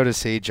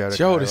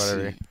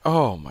 Jodeci.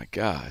 Oh, my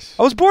gosh.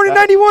 I was born in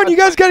 91. You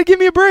guys got to give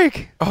me a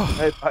break. Oh.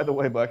 Hey, by the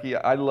way, Bucky,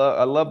 I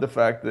love the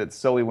fact that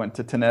Sully went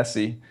to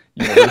Tennessee.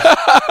 He's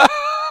a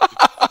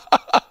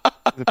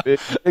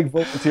big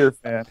volunteer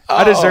fan.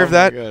 I deserve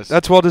that.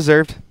 That's well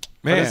deserved.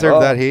 Man. I deserve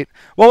that heat.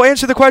 Well,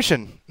 answer the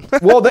question.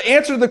 Well, the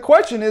answer to the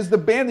question is the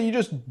band that you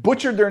just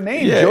butchered their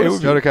name. Yeah,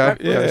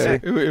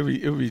 Jodeci.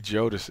 It would be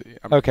Jodeci.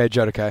 Okay,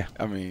 Jodeci.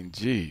 I mean,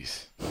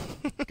 geez.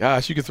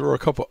 Gosh, you could throw a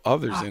couple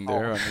others in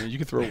there. I mean, you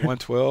could throw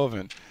 112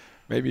 and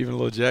maybe even a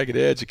little Jagged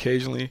Edge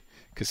occasionally.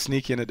 Could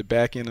sneak in at the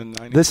back end of the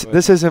 90s.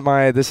 This isn't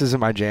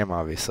my jam,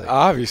 obviously.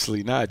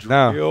 Obviously not.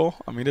 Drew Hill.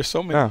 I mean, there's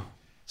so many. No.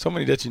 So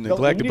many that you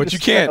neglected, but you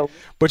can't.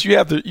 But you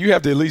have to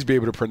at least be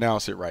able to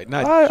pronounce it right.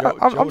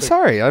 I'm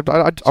sorry. I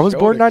was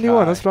born in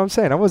 91. That's what I'm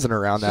saying. I wasn't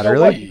around that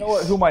early. You know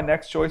what? Who my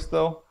next choice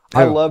though?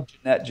 I love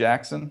Jeanette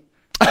Jackson.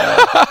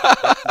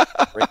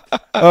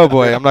 Oh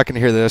boy, I'm not going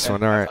to hear this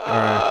one. All right.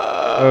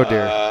 Oh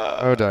dear.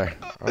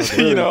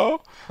 You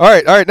know. All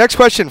right. Next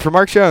question for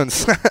Mark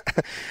Jones.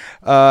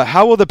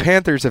 How will the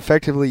Panthers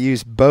effectively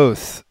use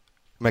both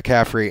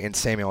McCaffrey and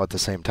Samuel at the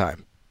same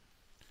time?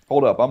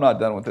 Hold up, I'm not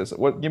done with this.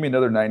 Give me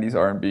another 90s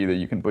R&B that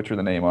you can butcher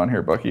the name on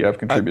here, Bucky. I've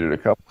contributed a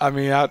couple. I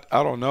mean, I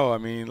don't know. I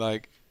mean,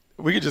 like,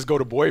 we could just go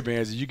to boy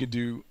bands and you could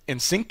do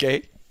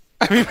NSYNC.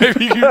 I mean,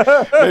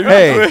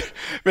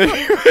 maybe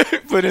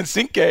put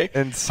NSYNC.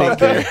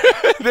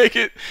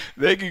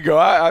 They could go.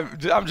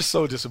 I'm just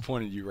so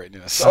disappointed in you right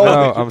now. So,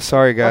 no, I'm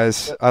sorry,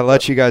 guys. I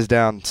let you guys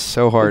down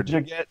so hard.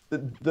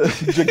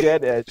 The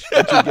Jagged Edge.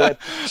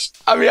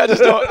 I mean, I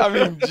just don't. I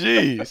mean,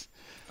 jeez.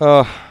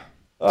 Oh.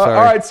 All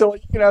right, so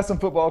you can ask some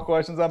football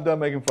questions. I'm done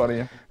making fun of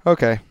you.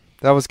 Okay,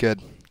 that was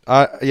good.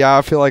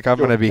 I feel like I'm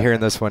going to be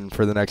hearing this one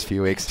for the next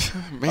few weeks.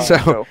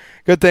 So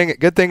good thing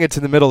it's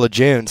in the middle of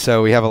June,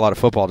 so we have a lot of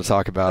football to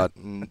talk about,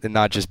 and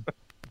not just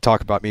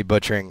talk about me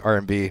butchering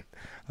R&B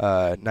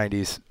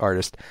 90s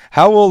artist.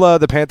 How will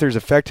the Panthers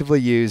effectively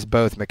use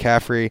both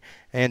McCaffrey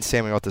and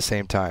Samuel at the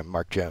same time?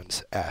 Mark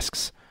Jones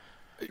asks.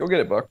 Go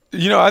get it, Buck.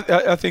 You know,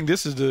 I think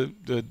this is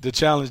the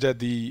challenge that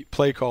the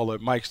play caller,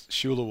 Mike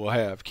Shula, will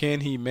have.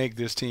 Can he make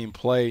this team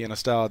play in a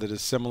style that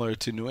is similar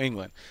to New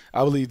England?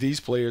 I believe these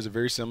players are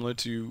very similar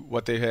to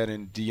what they had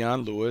in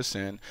Deion Lewis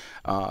and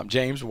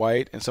James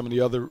White and some of the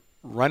other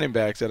running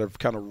backs that have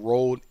kind of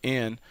rolled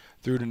in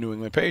through the New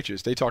England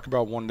Patriots. They talked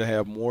about wanting to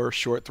have more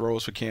short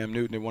throws for Cam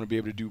Newton. They want to be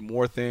able to do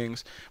more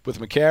things. With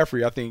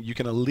McCaffrey, I think you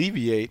can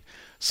alleviate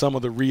some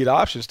of the read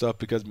option stuff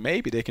because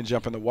maybe they can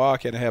jump in the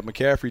wildcat and have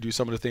McCaffrey do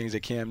some of the things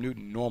that Cam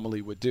Newton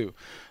normally would do.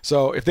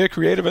 So if they're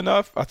creative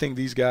enough, I think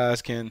these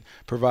guys can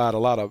provide a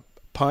lot of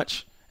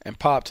punch and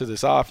pop to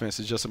this offense.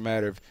 It's just a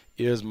matter of,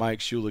 is Mike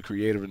Shula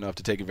creative enough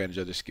to take advantage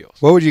of their skills?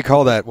 What would you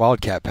call that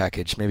wildcat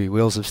package? Maybe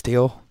Wheels of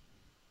Steel?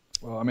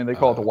 Well, I mean, they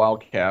call it the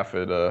wild calf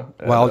at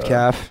wild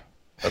calf.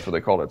 That's what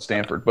they call it at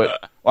Stanford.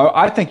 But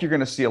I think you're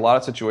going to see a lot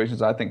of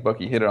situations. I think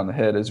Bucky hit it on the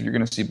head. Is you're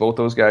going to see both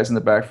those guys in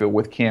the backfield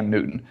with Cam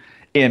Newton,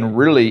 and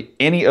really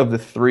any of the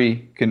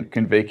three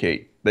can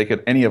vacate.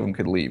 Any of them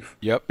could leave.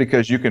 Yep.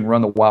 Because you can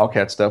run the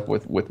wildcat stuff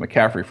with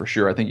McCaffrey for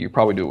sure. I think you could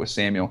probably do it with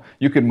Samuel.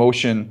 You could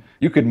motion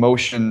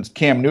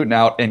Cam Newton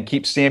out and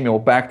keep Samuel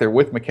back there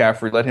with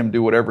McCaffrey. Let him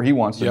do whatever he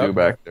wants to do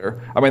back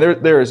there. I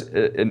mean, there is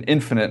an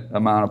infinite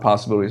amount of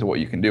possibilities of what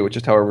you can do. It's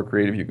just however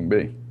creative you can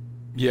be.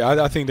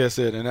 Yeah, I think that's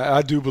it, and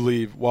I do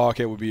believe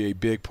wildcat would be a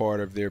big part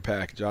of their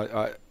package.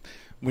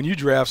 When you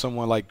draft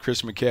someone like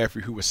Christian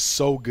McCaffrey, who was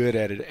so good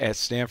at it at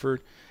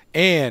Stanford,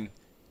 and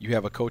you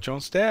have a coach on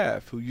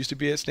staff who used to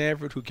be at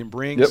Stanford who can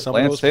bring some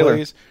of those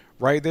plays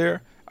right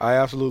there, I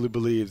absolutely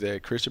believe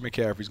that Christian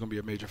McCaffrey is going to be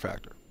a major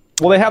factor.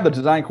 Well, they have the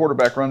design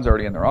quarterback runs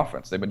already in their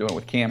offense. They've been doing it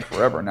with Cam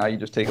forever. Now you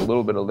just take a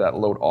little bit of that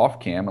load off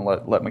Cam and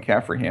let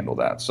McCaffrey handle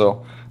that.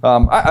 So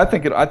I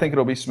think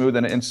it'll be smooth.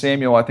 And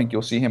Samuel, I think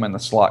you'll see him in the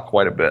slot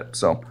quite a bit.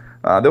 So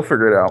they'll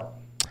figure it out.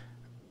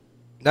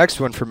 Next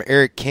one from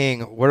Eric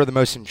King. What are the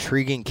most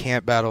intriguing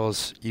camp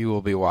battles you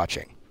will be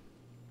watching?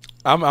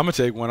 I'm going to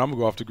take one. I'm going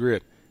to go off the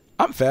grid.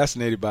 I'm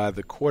fascinated by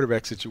the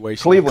quarterback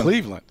situation Cleveland. in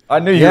Cleveland. I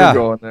knew you were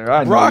going there.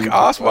 Brock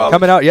Osweiler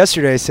coming out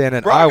yesterday saying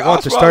that I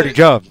want to start a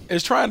job.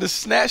 Is trying to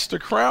snatch the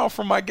crown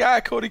from my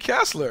guy Cody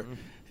Kessler.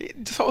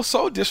 He's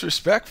so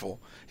disrespectful.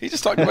 He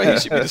just talked about he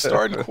should be the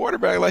starting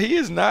quarterback. Like he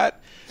is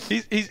not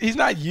He's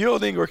not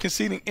yielding or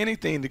conceding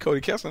anything to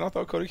Cody Kessler. I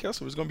thought Cody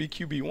Kessler was going to be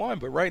QB1,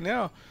 but right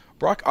now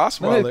Brock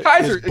Osweiler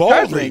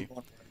is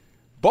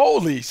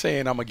boldly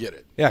saying, I'm going to get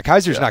it. Yeah,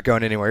 Kaiser's not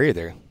going anywhere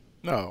either.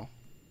 No,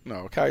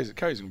 Kaiser's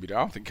going to be there.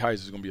 I don't think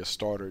Kaiser's going to be a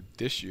starter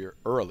this year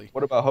early.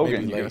 What about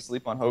Hogan? You going to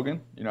sleep on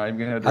Hogan? You're not even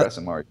going to address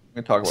him, are you?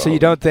 You're going to talk about So Hogan. you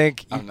don't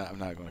think – I'm not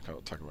going to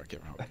talk about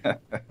Kevin Hogan. I'm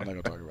not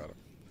going to talk about him.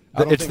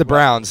 It's the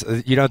Browns.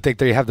 You don't think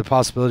they have the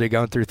possibility of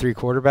going through 3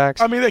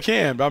 quarterbacks? I mean, they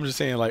can, but I'm just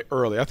saying, like,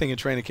 early. I think in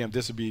training camp,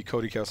 this would be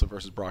Cody Kessler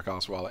versus Brock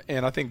Osweiler.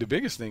 And I think the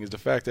biggest thing is the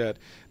fact that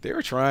they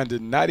were trying to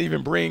not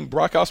even bring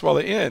Brock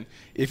Osweiler in.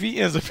 If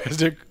he ends up as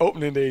their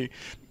opening day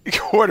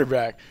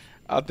quarterback,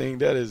 I think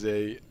that is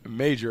a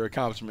major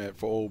accomplishment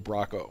for old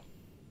Brocco.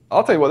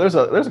 I'll tell you what. There's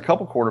a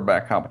couple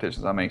quarterback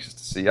competitions I'm anxious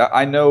to see.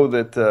 I know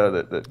that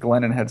that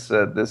Glennon had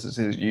said this is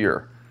his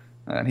year,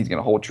 and he's going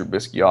to hold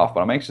Trubisky off. But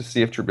I'm anxious to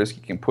see if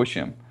Trubisky can push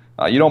him.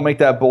 You don't make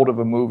that bold of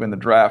a move in the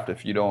draft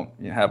if you don't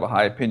have a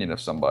high opinion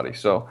of somebody.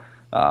 So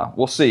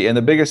we'll see. And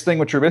the biggest thing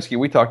with Trubisky,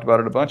 we talked about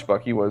it a bunch,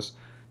 Bucky, was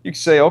you could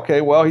say,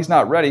 okay, well, he's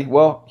not ready.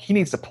 Well, he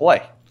needs to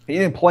play. He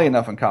didn't play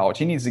enough in college.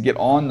 He needs to get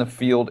on the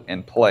field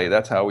and play.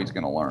 That's how he's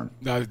going to learn.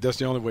 No, that's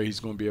the only way he's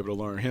going to be able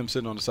to learn. Him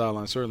sitting on the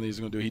sideline certainly he's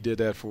going to do. He did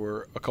that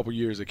for a couple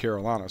years at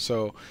Carolina.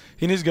 So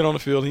he needs to get on the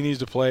field. He needs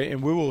to play.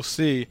 And we will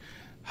see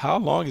how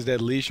long is that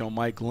leash on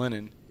Mike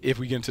Glennon. If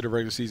we get into the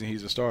regular season,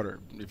 he's a starter.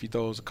 If he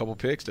throws a couple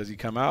picks, does he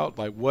come out?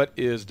 Like, what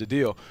is the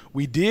deal?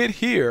 We did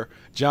hear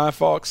John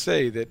Falk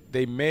say that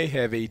they may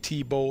have a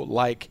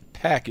Tebow-like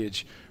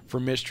package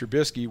for Mitch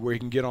Trubisky where he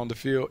can get on the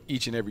field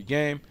each and every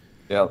game.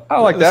 Yeah, I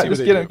like that.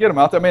 Just get him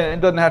out there. I mean, it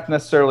doesn't have to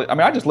necessarily – I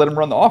mean, I just let him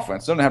run the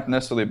offense. It doesn't have to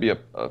necessarily be a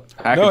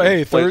package. No,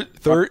 hey,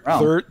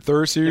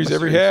 third series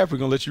every half. We're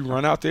going to let you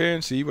run out there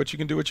and see what you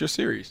can do with your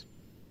series.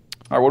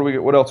 All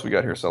right, what else we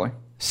got here, Sully?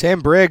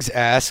 Sam Briggs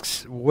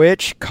asks,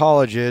 which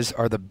colleges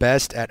are the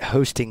best at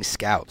hosting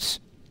scouts?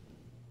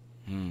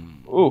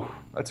 Ooh,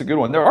 that's a good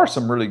one. There are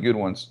some really good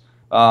ones.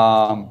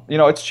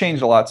 It's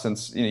changed a lot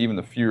since even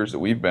the few years that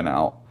we've been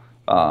out.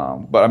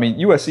 But, I mean,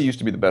 USC used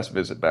to be the best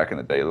visit back in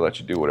the day. They let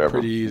you do whatever.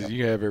 Pretty easy.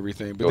 You have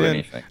everything. But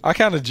then I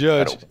kind of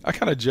judge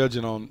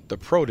it on the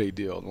pro day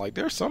deal. Like,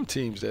 there are some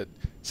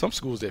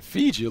schools that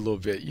feed you a little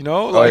bit,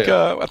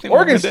 I think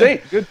Oregon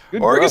State, good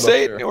Oregon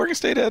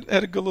State had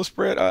a good little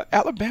spread.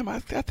 Alabama, I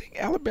think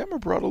Alabama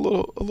brought a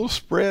little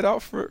spread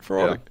out for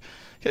all.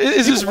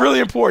 It's just really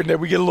important that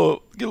we get a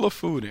little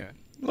food in.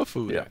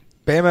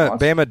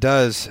 Bama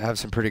does have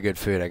some pretty good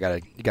food. You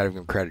gotta give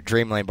them credit.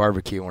 Dreamland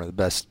Barbecue, one of the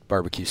best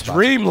barbecue spots.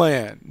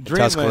 Dreamland.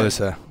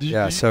 Tuscaloosa.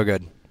 So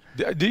good.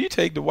 Do you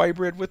take the white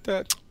bread with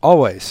that?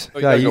 Always.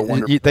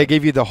 They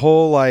give you the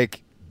whole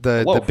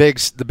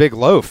the big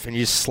loaf, and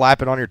you just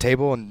slap it on your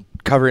table and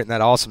cover it in that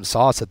awesome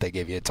sauce that they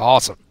give you. It's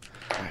awesome.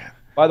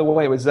 By the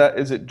way, is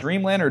it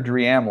Dreamland or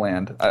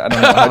Dreamland? I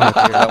don't know how to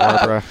figure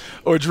that one, bro.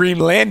 Or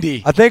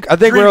Dreamlandy. I think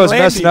where I was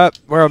messing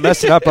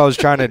up, I was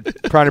trying to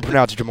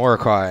pronounce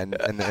Jamiroquai,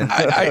 and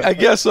I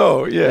guess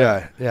so.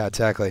 Yeah,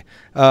 exactly.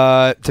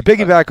 To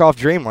piggyback off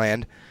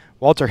Dreamland,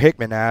 Walter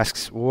Hickman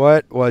asks,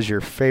 "What was your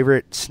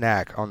favorite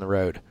snack on the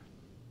road?"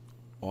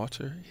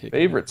 Walter Hickman.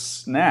 Favorite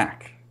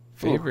snack.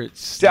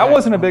 See, I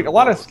wasn't a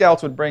lot of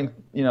scouts would bring,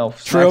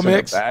 trail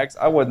mix in their bags.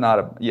 I was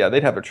not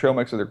they'd have a trail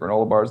mix with their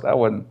granola bars. That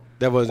wasn't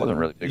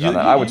really big on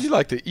that. You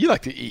like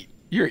to eat.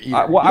 You're an eater.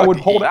 I would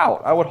hold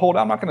out.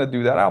 I'm not going to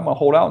do that. I'm going to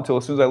hold out until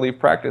as soon as I leave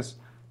practice.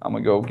 I'm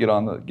going to go get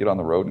on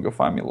the road and go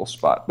find me a little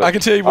spot. But I can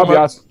tell you what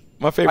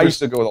my favorite. I used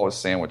to go with all the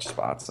sandwich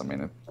spots. I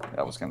mean,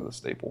 that was kind of the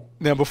staple.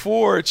 Now,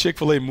 before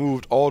Chick-fil-A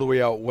moved all the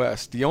way out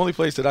west, the only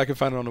place that I could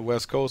find it on the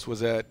West Coast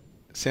was at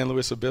San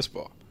Luis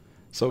Obispo.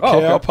 So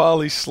Cal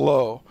Poly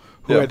Slow,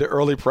 who had the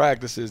early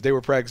practices, they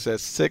were practiced at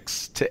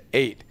 6 to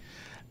 8.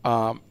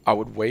 I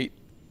would wait,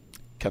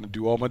 kind of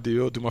do all my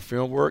deal, do my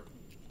film work.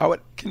 I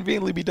would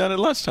conveniently be done at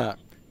lunchtime.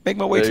 Make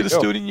my way to the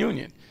student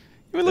union.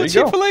 Give me a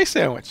little Chick-fil-A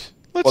sandwich.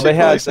 They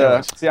had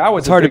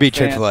it's hard to beat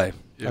Chick-fil-A.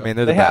 Yeah. I mean,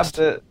 they're the best.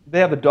 They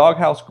have the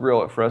Doghouse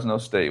Grill at Fresno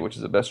State, which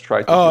is the best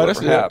tri-tip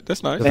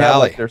that's nice. They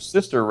have their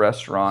sister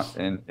restaurant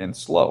in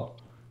Slow.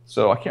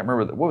 So I can't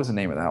remember what was the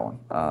name of that one.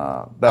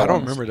 I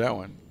don't remember that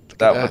one.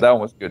 That one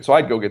was good. So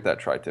I'd go get that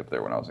tri-tip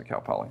there when I was in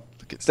Cal Poly.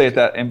 Stay at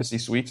that Embassy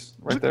Suites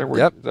right there. Is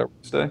that where you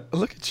stay?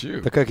 Look at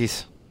you. The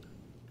cookies.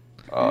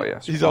 Oh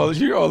yes.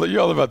 You're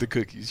all about the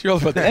cookies. You're all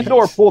about the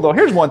indoor pool though.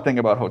 Here's one thing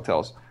about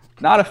hotels.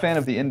 Not a fan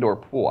of the indoor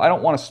pool. I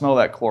don't want to smell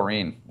that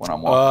chlorine when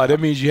I'm walking.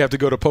 That means you have to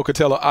go to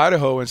Pocatello,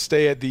 Idaho, and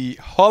stay at the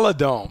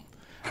Holodome.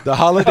 The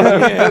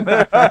Holiday Inn.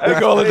 They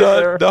call it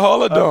the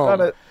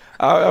Holodome.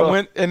 I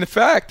went. In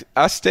fact,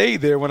 I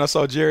stayed there when I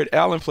saw Jared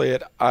Allen play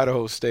at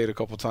Idaho State a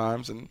couple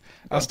times, and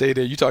I stayed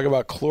there. You talk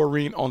about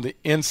chlorine on the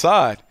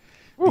inside.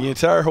 The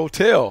entire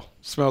hotel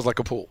smells like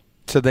a pool.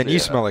 So then you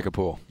smell like a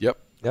pool. Yep.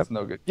 That's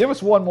no good. Give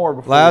us one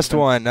more. Last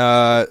one.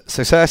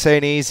 Success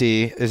Ain't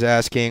Easy is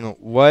asking,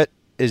 what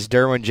is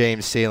Derwin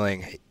James'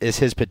 ceiling? Is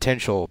his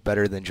potential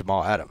better than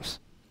Jamal Adams?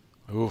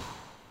 Oof.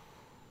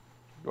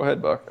 Go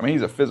ahead, Buck. I mean,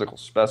 he's a physical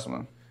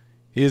specimen.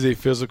 He is a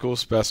physical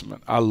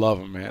specimen. I love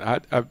him,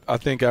 man. I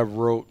think I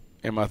wrote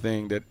in my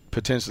thing that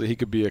potentially he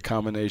could be a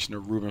combination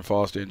of Reuben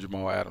Foster and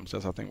Jamal Adams.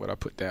 That's, I think, what I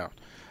put down.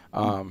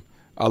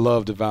 I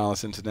love the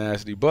violence and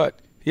tenacity, but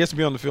he has to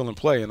be on the field and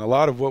play. And a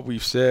lot of what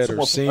we've said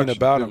or seen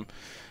about him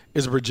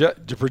is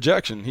the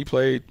projection. He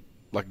played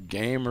like a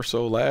game or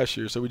so last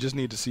year, so we just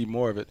need to see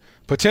more of it.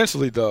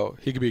 Potentially, though,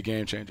 he could be a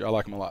game changer. I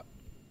like him a lot.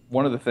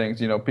 One of the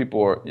things,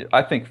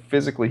 I think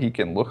physically he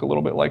can look a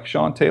little bit like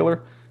Sean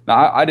Taylor.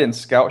 Now, I didn't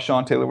scout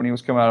Sean Taylor when he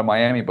was coming out of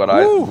Miami, but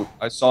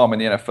I saw him in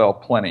the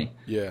NFL plenty.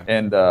 Yeah.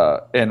 And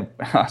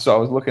so I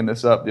was looking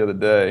this up the other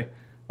day,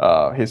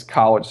 his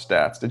college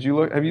stats.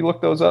 Have you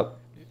looked those up?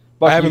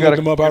 Bucky, I haven't looked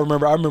him up. I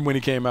remember when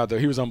he came out, though.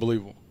 He was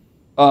unbelievable.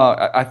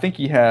 I think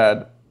he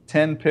had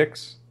 10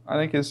 picks, I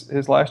think,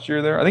 his last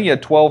year there. I think he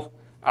had 12.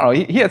 I don't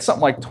know. He had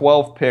something like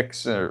 12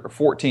 picks or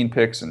 14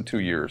 picks in 2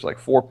 years, like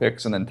 4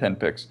 picks and then 10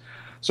 picks.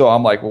 So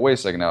I'm like, well, wait a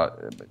second now.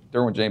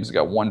 Derwin James has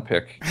got 1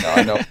 pick. Now,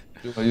 I know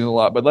a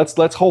lot, but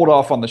let's hold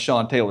off on the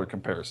Sean Taylor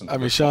comparison. I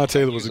mean, Sean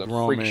Taylor was a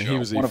grown man. He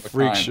was a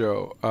freak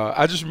show.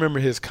 I just remember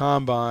his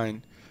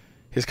combine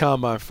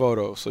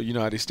photo. So you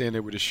know how they stand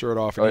there with his shirt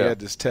off, and he had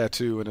this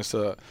tattoo, and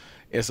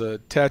it's a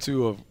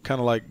tattoo of kind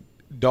of like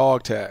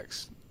dog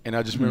tags. And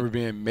I just remember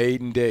being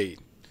Maiden Dade.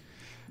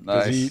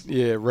 Nice.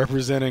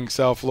 Representing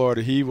South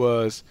Florida. He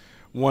was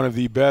one of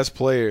the best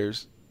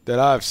players that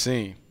I've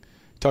seen.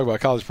 Talk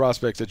about college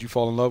prospects that you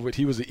fall in love with.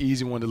 He was the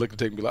easy one to look at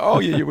the tape and be like, oh,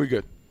 yeah, we're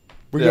good.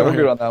 We're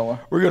good on that one.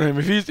 We're good on him.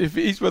 If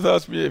he's with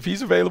us, if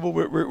he's available,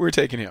 we're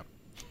taking him.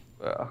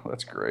 Yeah,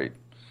 that's great.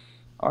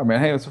 All right, man.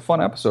 Hey, it's a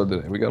fun episode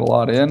today. We got a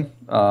lot in.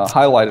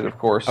 Highlighted, of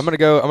course. I'm gonna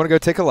go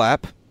take a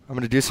lap. I'm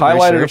gonna do some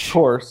highlighted, research. Of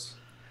course.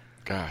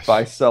 Gosh.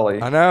 By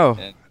Sully. I know.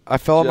 I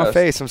fell on my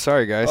face. I'm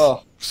sorry, guys.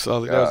 Oh,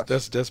 Sully,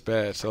 that's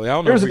bad. Sully, I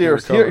don't know.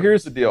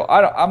 Here's the deal.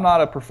 I'm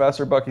not a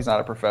professor. Bucky's not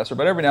a professor.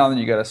 But every now and then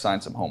you got to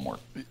assign some homework.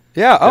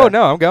 Yeah. Oh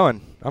no, I'm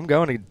going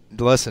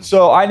to listen.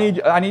 So I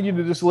need you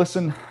to just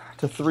listen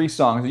to 3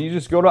 songs, and you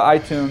just go to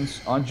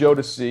iTunes on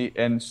Jodeci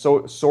and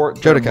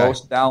sort their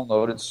most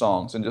downloaded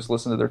songs and just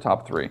listen to their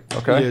top 3.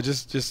 Okay. Yeah.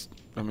 Just.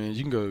 I mean,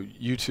 you can go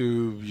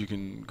YouTube. You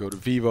can go to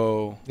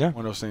Vivo. Yeah.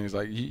 One of those things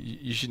like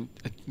you should.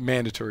 It's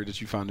mandatory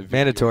that you find a video.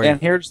 Mandatory. And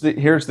here's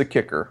the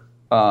kicker.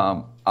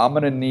 I'm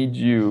gonna need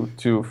you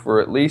to, for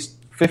at least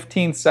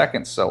 15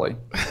 seconds, Sully.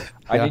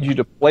 I need you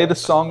to play the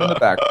song in the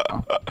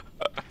background,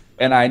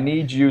 and I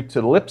need you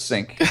to lip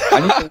sync. I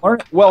need to learn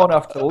it well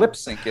enough to lip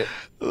sync it,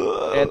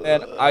 and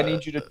then I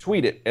need you to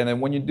tweet it. And then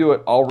when you do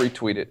it, I'll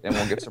retweet it, and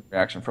we'll get some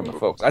reaction from the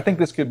folks. I think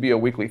this could be a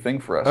weekly thing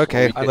for us.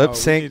 Okay, lip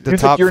sync the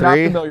top 3. You're not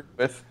familiar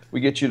with. We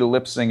get you to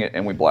lip sync it,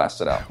 and we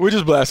blast it out. We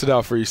just blast it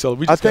out for you, so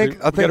we got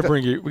to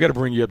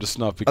bring you up to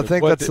snuff because I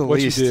think that's the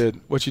least.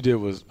 What you did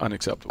was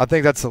unacceptable. I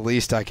think that's the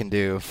least I can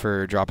do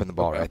for dropping the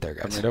ball right there,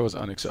 guys. I mean, that was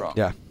unacceptable.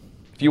 Yeah.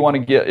 If you want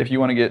to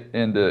get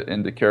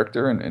into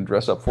character and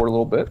dress up for it a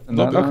little bit.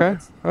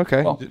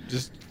 Okay. Well,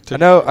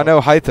 I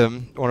know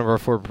Hytham, one of our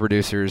former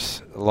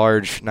producers, a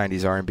large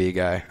 '90s R&B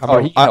guy.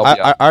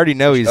 I already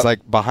know he's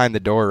like behind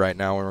the door right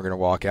now when we're gonna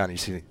walk out, and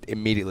he's gonna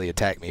immediately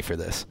attack me for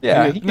this.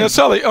 Yeah. Now,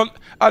 Sully,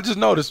 I just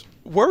noticed.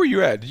 Where were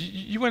you at?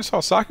 You went and saw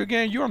a soccer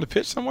game? You were on the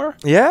pitch somewhere?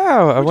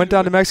 Yeah, I went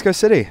down to Mexico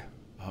City.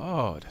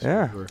 Oh, that's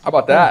yeah. How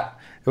about that?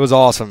 It was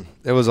awesome.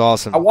 I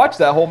watched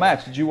that whole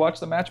match. Did you watch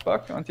the match,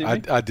 Buck, on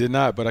TV? I did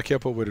not, but I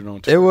kept up with it on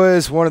Twitter. It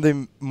was one of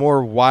the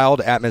more wild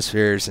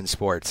atmospheres in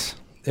sports.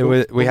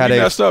 We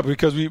messed up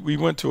because we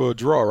went to a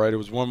draw, right? It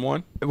was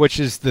 1-1. Which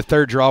is the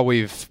third draw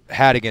we've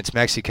had against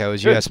Mexico.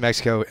 Is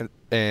U.S.-Mexico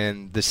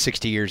in the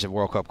 60 years of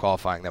World Cup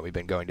qualifying that we've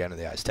been going down to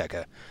the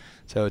Azteca.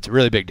 So it's a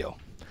really big deal.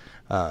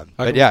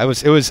 But yeah, it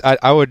was. I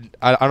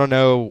don't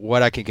know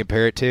what I can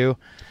compare it to,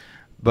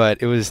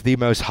 but it was the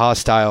most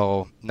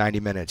hostile 90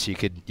 minutes you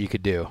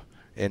could do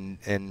in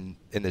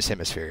this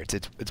hemisphere.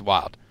 It's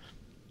wild.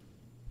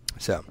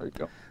 So there you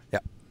go. Yeah,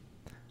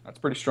 that's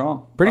pretty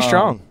strong. Pretty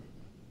strong.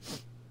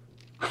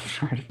 I'm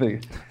trying to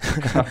think.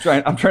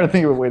 I'm trying to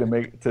think of a way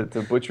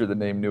to butcher the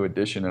name New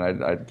Edition,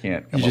 and I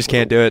can't. You just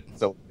can't do it.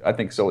 So I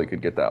think Sully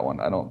could get that one.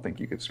 I don't think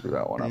you could screw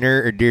that one up.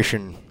 New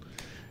Edition.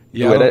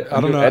 Yeah, I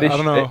don't know.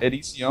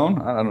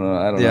 Edición? I don't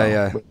know.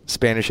 Yeah.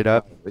 Spanish it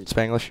up.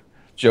 Spanglish.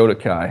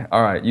 Jodeci.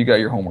 All right, you got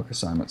your homework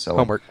assignment, Sully.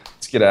 Homework.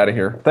 Let's get out of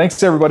here.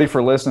 Thanks, everybody,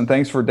 for listening.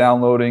 Thanks for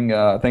downloading.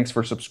 Thanks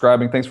for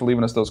subscribing. Thanks for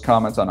leaving us those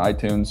comments on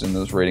iTunes and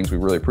those ratings. We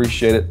really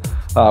appreciate it.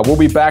 We'll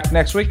be back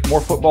next week.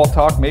 More football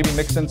talk, maybe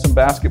mix in some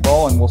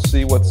basketball, and we'll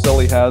see what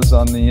Sully has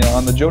on the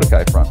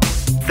Jodeci front.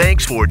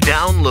 Thanks for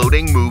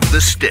downloading Move the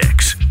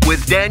Sticks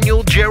with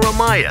Daniel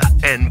Jeremiah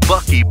and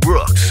Bucky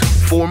Brooks.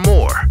 For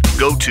more,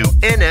 go to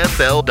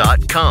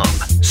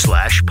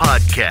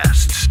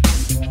nfl.com/podcasts.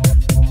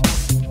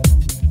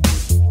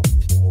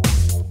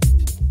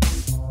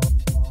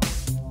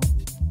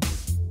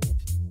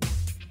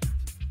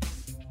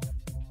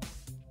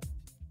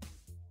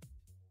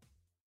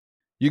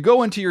 You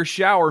go into your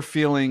shower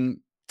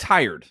feeling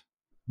tired,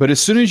 but as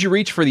soon as you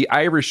reach for the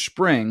Irish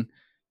Spring,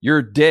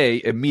 your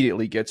day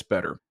immediately gets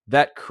better.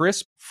 That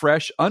crisp,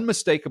 fresh,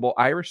 unmistakable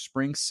Irish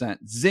Spring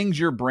scent zings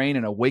your brain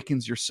and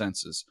awakens your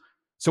senses.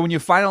 So when you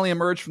finally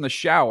emerge from the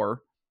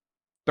shower,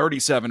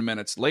 37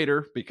 minutes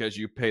later, because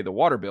you pay the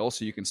water bill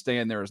so you can stay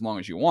in there as long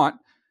as you want,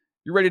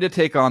 you're ready to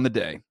take on the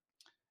day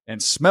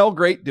and smell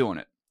great doing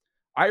it.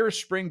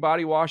 Irish Spring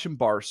Body Wash and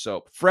Bar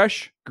Soap.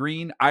 Fresh,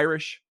 green,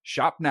 Irish.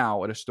 Shop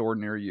now at a store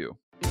near you.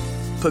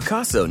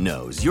 Pacaso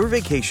knows your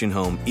vacation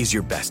home is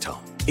your best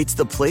home. It's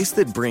the place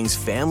that brings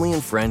family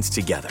and friends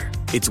together.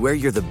 It's where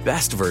you're the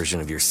best version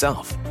of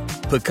yourself.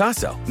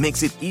 Pacaso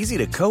makes it easy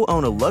to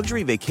co-own a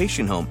luxury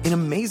vacation home in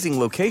amazing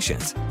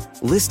locations.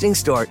 Listings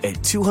start at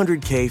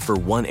 $200K for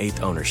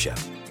 1/8 ownership.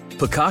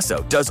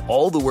 Pacaso does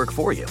all the work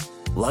for you.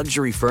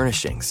 Luxury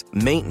furnishings,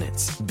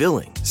 maintenance,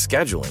 billing,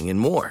 scheduling, and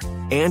more.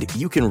 And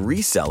you can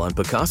resell on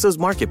Pacaso's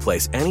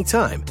marketplace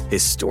anytime,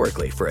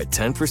 historically for a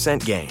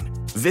 10% gain.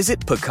 Visit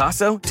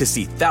Pacaso to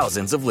see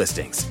thousands of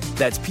listings.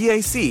 That's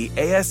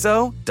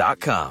PACASO.com.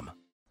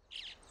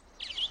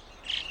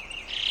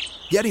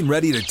 Getting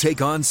ready to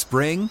take on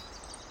spring?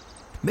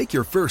 Make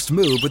your first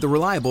move with the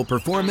reliable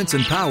performance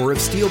and power of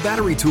Steel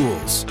battery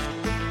tools.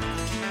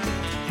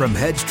 From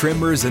hedge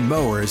trimmers and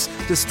mowers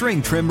to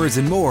string trimmers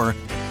and more,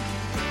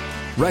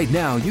 right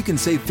now you can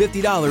save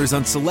 $50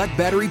 on select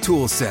battery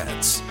tool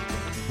sets.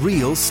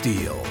 Real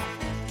Steel.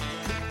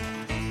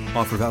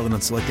 Offer valid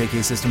on select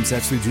AK system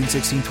sets through June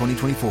 16,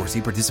 2024.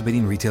 See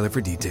participating retailer for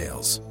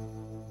details.